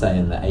was, say,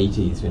 in the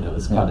 80s, when it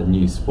was quite a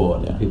new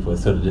sport. People were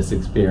sort of just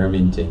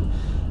experimenting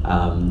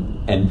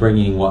and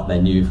bringing what they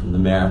knew from the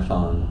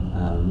marathon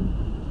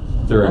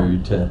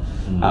through to,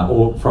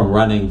 or from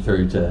running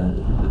through to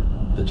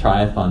the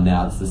triathlon.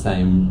 Now it's the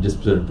same,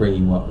 just sort of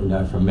bringing what we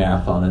know from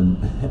marathon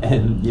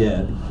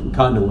and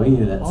kind of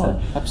winging it.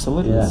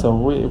 Absolutely. So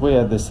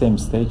we're at the same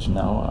stage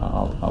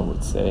now, I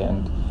would say,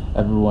 and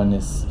everyone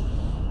is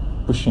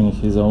pushing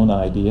his own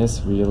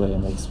ideas really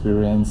and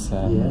experience,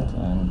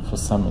 and for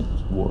some it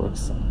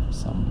works and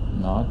some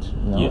not.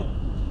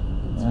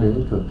 That's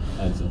very cool.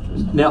 That's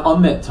interesting. Now,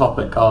 on that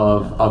topic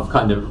of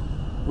kind of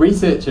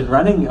research and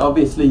running,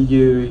 obviously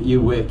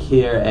you work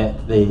here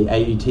at the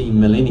AUT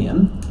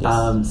Millennium.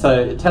 Yes.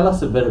 So tell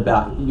us a bit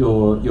about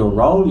your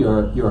role,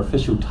 your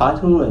official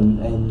title,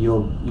 and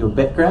your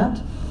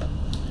background.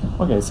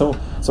 Okay, so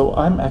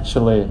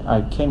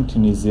I came to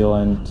New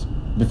Zealand.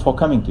 Before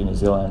coming to New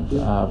Zealand,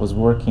 I was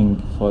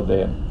working for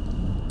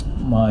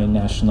my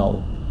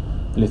national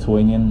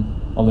Lithuanian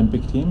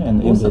Olympic team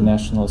and in the Awesome.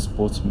 National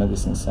Sports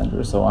Medicine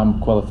Center. So I'm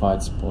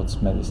qualified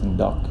sports medicine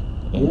doc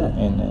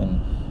in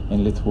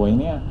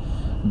Lithuania,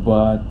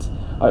 but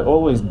I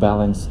always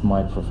balanced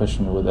my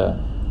profession with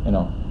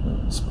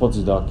sports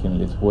doc in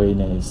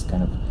Lithuania is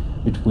kind of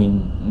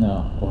between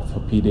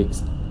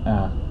orthopedics,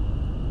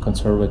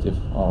 conservative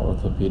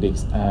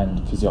orthopedics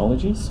and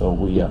physiology. So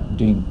we are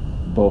doing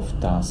both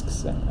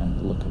tasks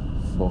and look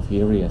at both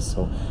areas.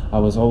 So I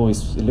was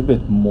always a little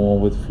bit more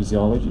with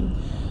physiology.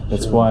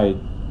 That's Sure. why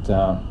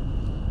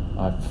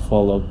I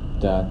followed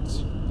that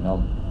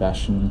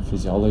passion in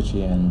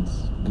physiology and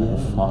kind of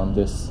found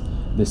this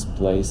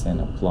place and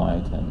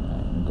applied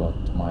and got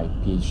my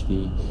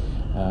PhD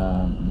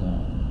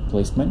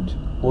placement.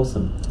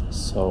 Awesome.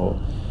 So,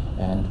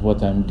 and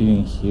what I'm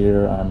doing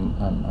here,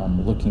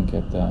 I'm looking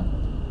at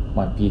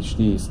my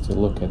PhD is to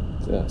look at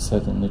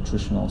certain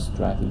nutritional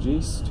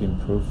strategies to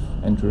improve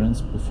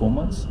endurance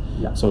performance.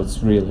 Yeah. So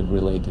it's really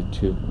related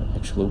to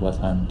actually what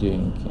I'm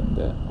doing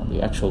on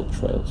the actual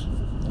trails.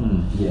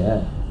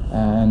 Yeah.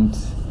 And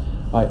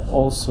I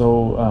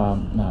also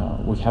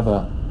we have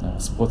a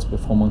sports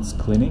performance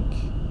clinic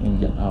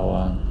in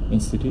our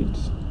institute.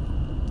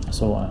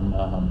 So I'm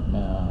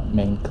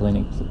main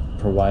clinic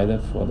provider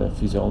for the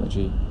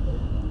physiology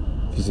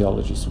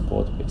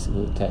support,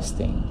 basically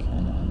testing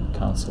and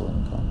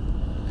counseling.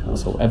 Cool.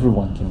 So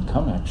everyone can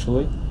come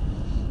actually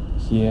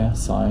here,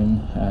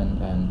 sign,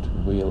 and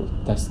we'll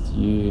test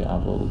you. I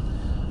will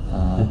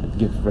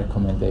give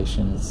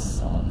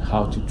recommendations on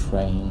how to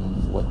train,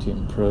 what to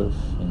improve.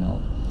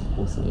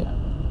 Awesome. Yeah.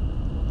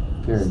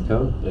 Very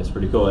cool. That's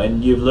pretty cool.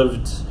 And you've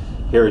lived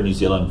here in New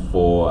Zealand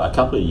for a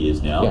couple of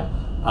years now.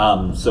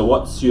 Yeah. So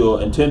what's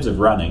in terms of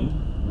running,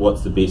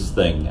 what's the best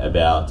thing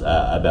about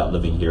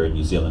living here in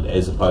New Zealand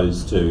as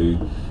opposed to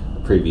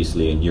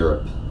previously in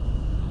Europe?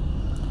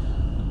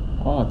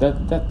 Oh,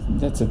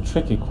 that's a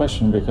tricky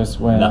question because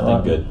when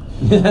Nothing good.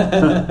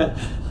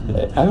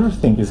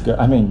 everything is good.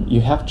 I mean, you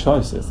have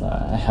choices.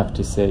 I have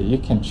to say, you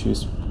can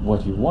choose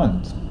what you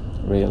want,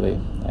 really,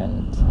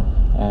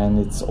 and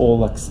it's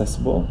all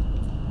accessible.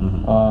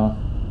 Mm-hmm.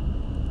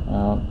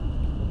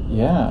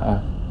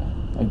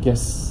 I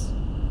guess.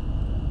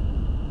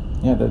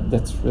 Yeah,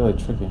 that's really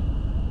tricky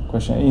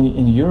question.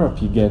 In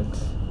Europe, you get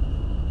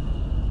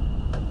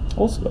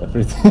also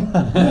everything.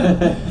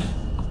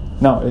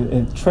 No,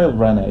 a trail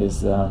runner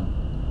is. I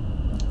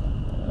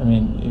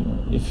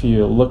mean, if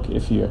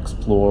you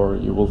explore,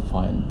 you will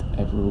find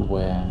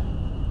everywhere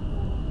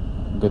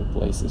good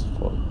places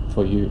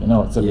for you.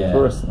 It's a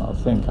personal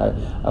thing.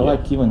 I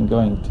like even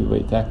going to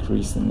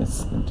Waitakere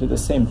and to the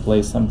same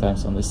place,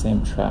 sometimes on the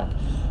same track,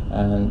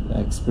 and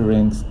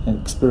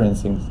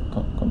experiencing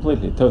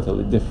completely,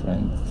 totally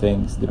different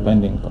things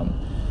depending on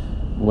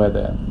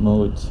weather,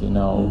 mood,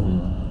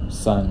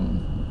 sun,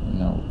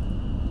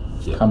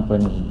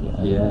 company,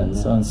 and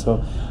so on.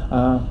 So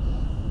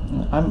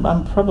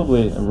I'm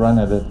probably a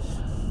runner that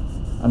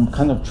I'm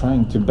kind of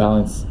trying to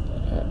balance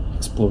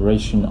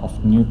exploration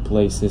of new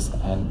places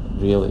and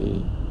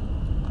really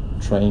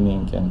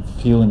training and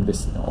feeling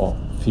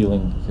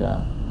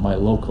my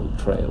local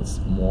trails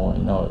more,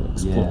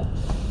 explore.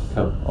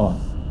 Cool. Oh,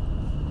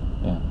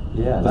 yeah.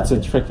 Yeah, That's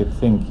like a tricky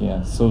thing.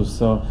 Yeah. So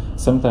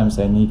sometimes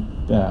I need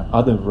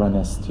other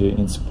runners to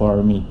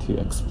inspire me to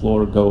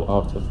explore, go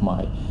out of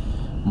my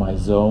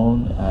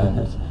zone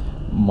and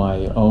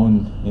my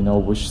own,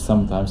 which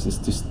sometimes is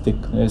to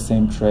stick to the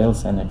same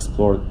trails and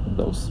explore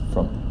those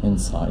from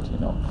inside.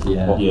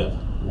 Yeah.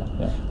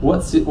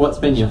 What's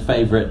been your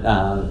favourite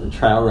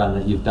trail run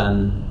that you've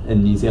done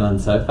in New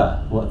Zealand so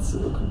far?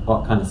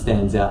 What kind of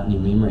stands out in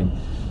your memory?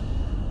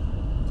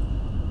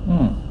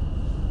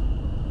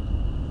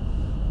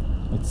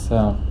 It's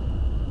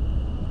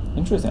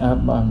interesting.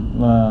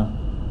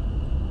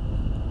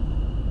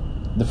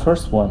 The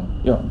first one,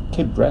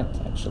 Cape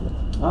Breton, actually.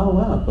 Oh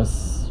wow!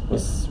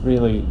 Was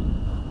really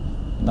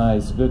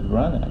nice, good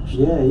run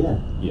actually.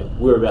 Yeah.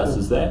 Whereabouts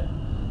is that?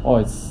 Oh,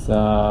 it's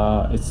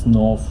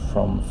north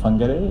from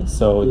Whangarei,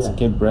 so it's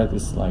Cape Breton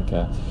is like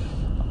a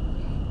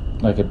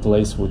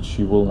place which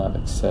you will not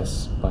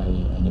access by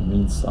any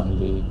means.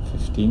 Only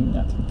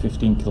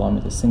 15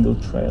 kilometers single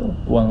trail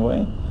one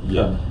way.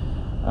 Yeah.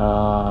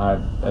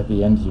 At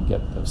the end, you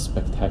get the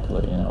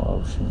spectacular,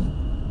 ocean,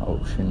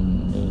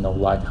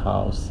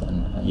 lighthouse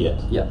and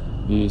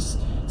views.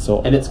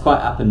 So And it's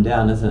quite up and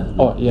down, isn't it?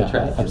 oh the yeah,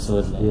 track?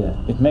 absolutely. Yeah.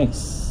 It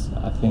makes,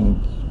 I think,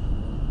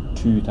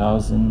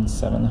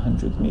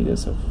 2,700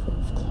 meters of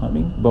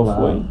climbing both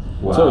way.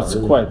 Wow, So it's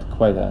really?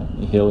 quite a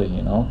hilly,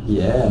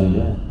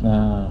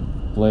 Yeah.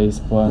 place.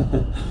 But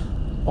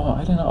Oh,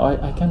 I don't know.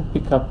 I can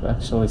pick up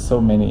actually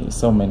so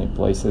many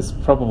places.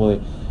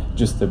 Probably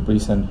just the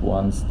recent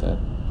ones that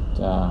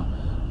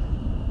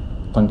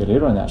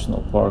Tongariro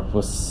National Park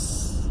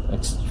was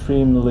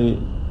extremely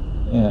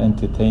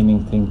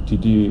entertaining thing to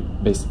do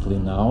basically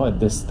now at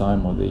this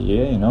time of the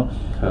year, you know.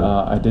 Cool.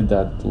 I did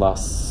that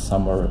last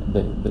summer,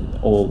 the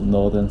all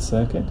northern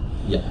circuit.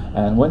 Yeah.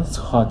 And when it's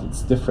hot,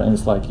 it's different.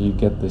 It's like you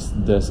get this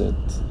desert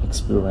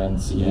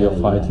experience. Yeah, You're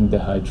fighting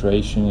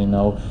dehydration, you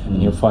know,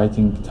 and you're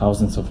fighting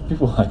thousands of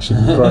people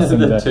actually crossing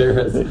The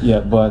tourists. yeah,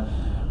 but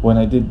when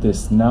I did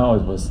this now,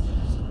 it was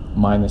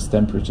minus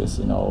temperatures,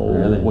 you know,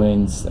 Really?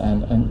 winds,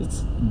 and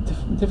it's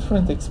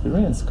different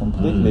experience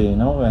completely, you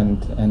know,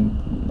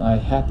 and I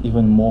had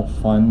even more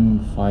fun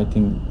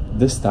fighting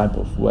this type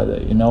of weather,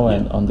 you know,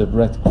 and on the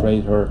Red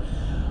Crater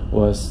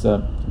was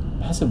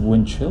massive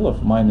wind chill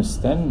of minus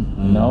 10,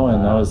 you know,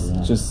 and I was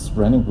just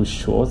running with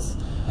shorts,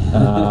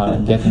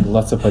 getting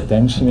lots of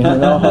attention, you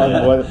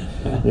know,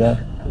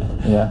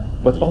 yeah.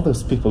 But all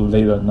those people,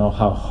 they don't know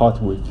how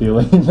hot we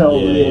feel, you know,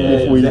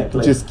 if we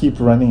exactly. just keep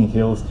running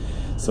hills.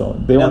 So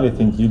they only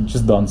think you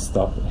just don't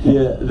stop.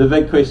 Yeah, the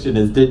big question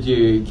is, did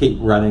you keep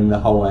running the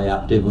whole way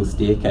up Devil's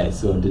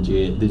Staircase, or did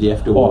you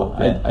have to walk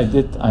back? I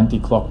did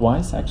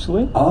anti-clockwise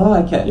actually. Oh,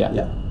 okay.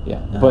 Yeah.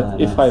 Ah, But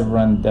if I nice.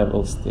 run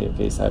Devil's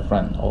Staircase, I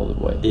run all the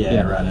way.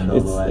 Running all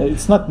the way.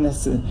 It's not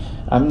necessary.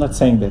 I'm not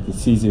saying that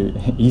it's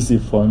easy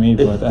for me,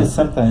 but I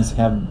sometimes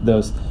have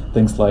those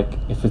things like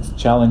if it's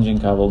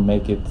challenging, I will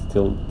make it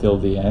till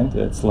the end.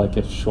 It's like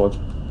a short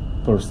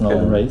personal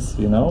race,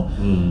 you know.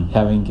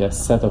 Having a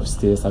set of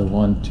stairs, I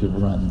want to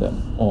run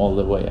them all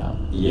the way up.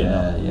 you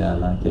know? I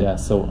like it. Yeah,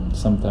 so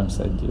sometimes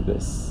I do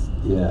this.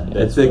 Yeah,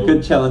 it's a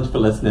good challenge for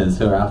listeners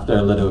who are after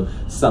a little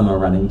summer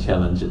running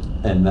challenge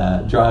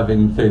and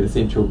driving through the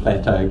Central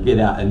Plateau. Get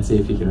out and see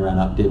if you can run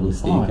up Devil's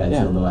Staircase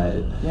all the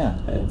way. Yeah,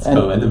 It's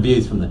cool, and the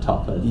views from the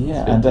top are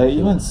and I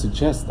even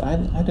suggest, I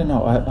don't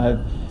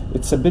know,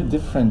 it's a bit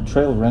different.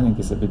 Trail running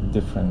is a bit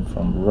different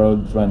from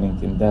road running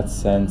in that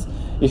sense.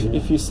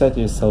 If you set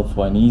yourself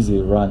for an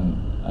easy run,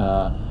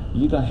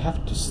 you don't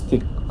have to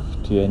stick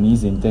to an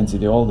easy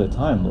intensity all the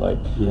time. Like,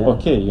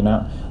 okay, you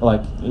know,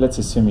 like let's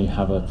assume you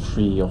have a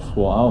 3 or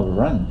 4 hour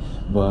run,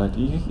 but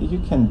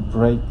you can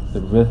break the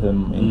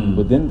rhythm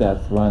within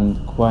that run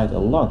quite a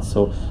lot.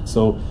 So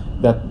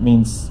that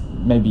means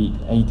maybe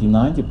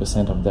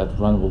 80-90% of that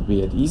run will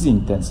be at easy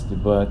intensity.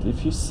 But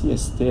if you see a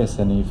stairs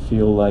and you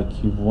feel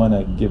like you want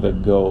to give a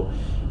go,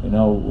 you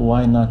know,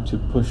 why not to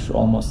push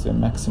almost to a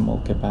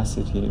maximal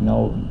capacity? You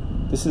know,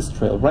 this is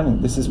trail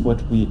running. This is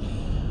what we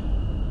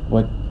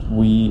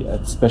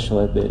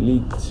especially at the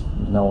elite,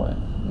 you know,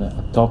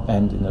 at top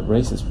end in the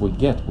races,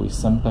 we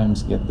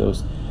sometimes get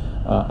those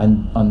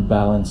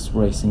unbalanced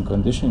racing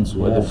conditions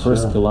where the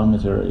first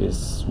kilometer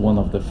is one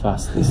of the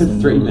fastest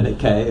 3 minute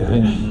K.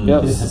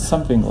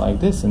 Something like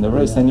this in the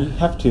race, and you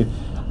have to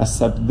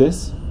accept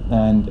this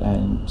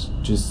and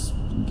just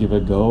give a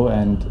go,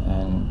 and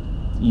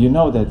you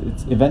know that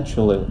it's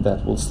eventually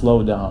that will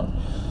slow down,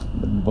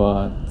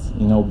 but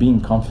you know, being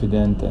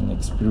confident and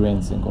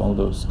experiencing all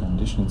those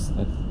conditions,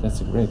 that's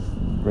a great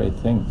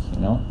thing, you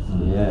know.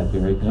 Yeah,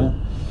 very cool.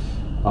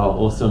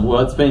 Oh, awesome. Well,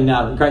 it's been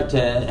great to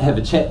have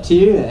a chat to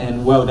you,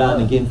 and well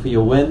done again for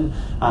your win,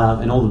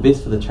 and all the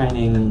best for the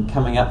training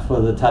coming up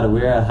for the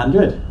Tarawera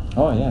 100.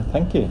 Oh yeah,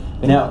 thank you.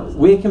 Now,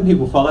 where can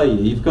people follow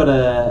you? You've got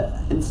a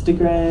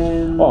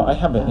Instagram? Oh, I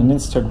have an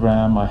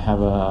Instagram, I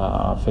have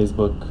a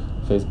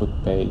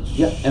Facebook page.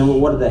 Yeah,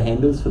 and what are the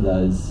handles for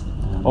those?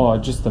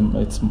 Just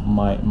it's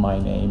my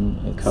name.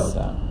 It's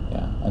cool.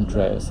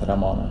 Andreas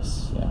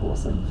Ramonas. Yeah.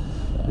 Awesome.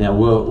 Yeah. Now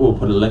we'll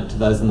put a link to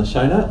those in the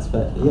show notes.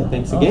 But yeah,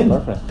 thanks again.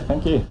 Perfect.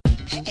 Thank you.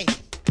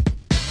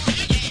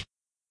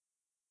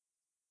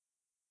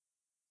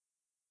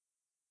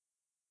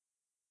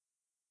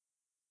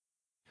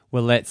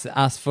 Well, that's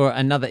us for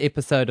another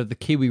episode of the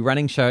Kiwi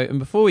Running Show. And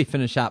before we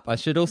finish up, I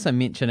should also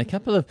mention a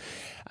couple of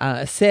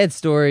sad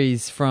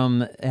stories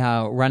from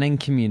our running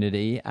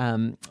community.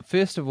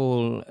 First of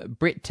all,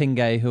 Brett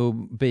Tingay, who'll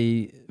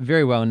be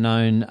very well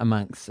known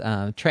amongst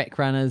track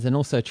runners and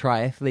also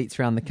triathletes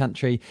around the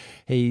country.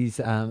 He's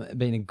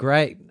been a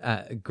great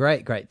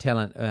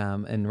talent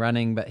in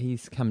running, but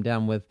he's come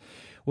down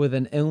with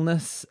an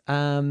illness,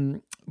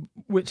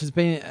 which has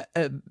been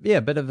a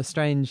bit of a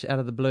strange out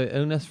of the blue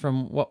illness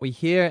from what we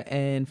hear,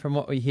 and from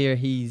what we hear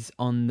he's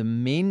on the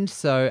mend,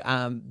 so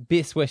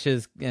best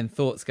wishes and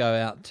thoughts go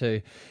out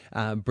to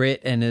Brett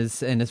and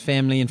his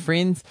family and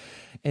friends.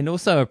 And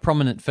also a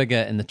prominent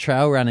figure in the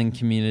trail running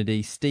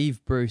community, Steve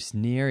Bruce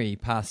Neary,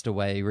 passed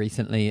away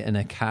recently in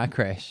a car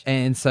crash.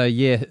 And so,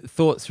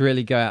 thoughts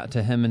really go out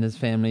to him and his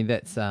family.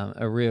 That's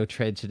a real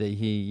tragedy.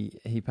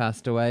 He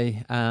passed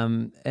away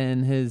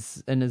in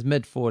his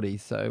mid-40s,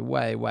 so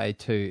way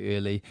too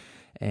early.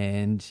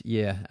 And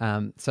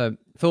so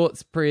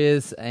thoughts,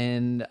 prayers,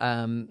 and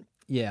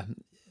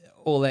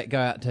all that go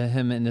out to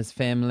him and his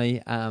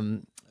family.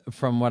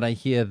 from what I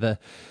hear, the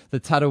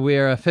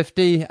Tarawera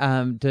 50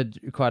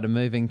 did quite a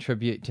moving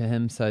tribute to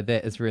him. So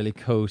that is really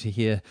cool to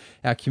hear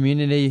our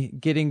community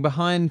getting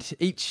behind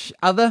each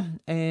other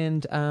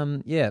and,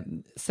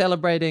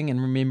 celebrating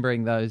and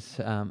remembering those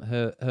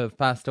who have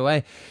passed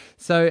away.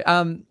 So,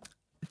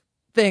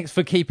 thanks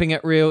for keeping it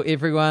real,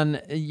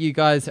 everyone. You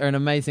guys are an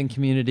amazing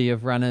community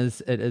of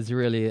runners. It is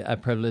really a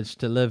privilege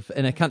to live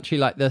in a country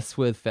like this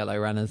with fellow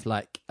runners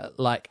like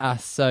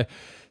us. So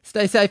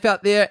stay safe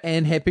out there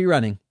and happy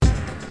running.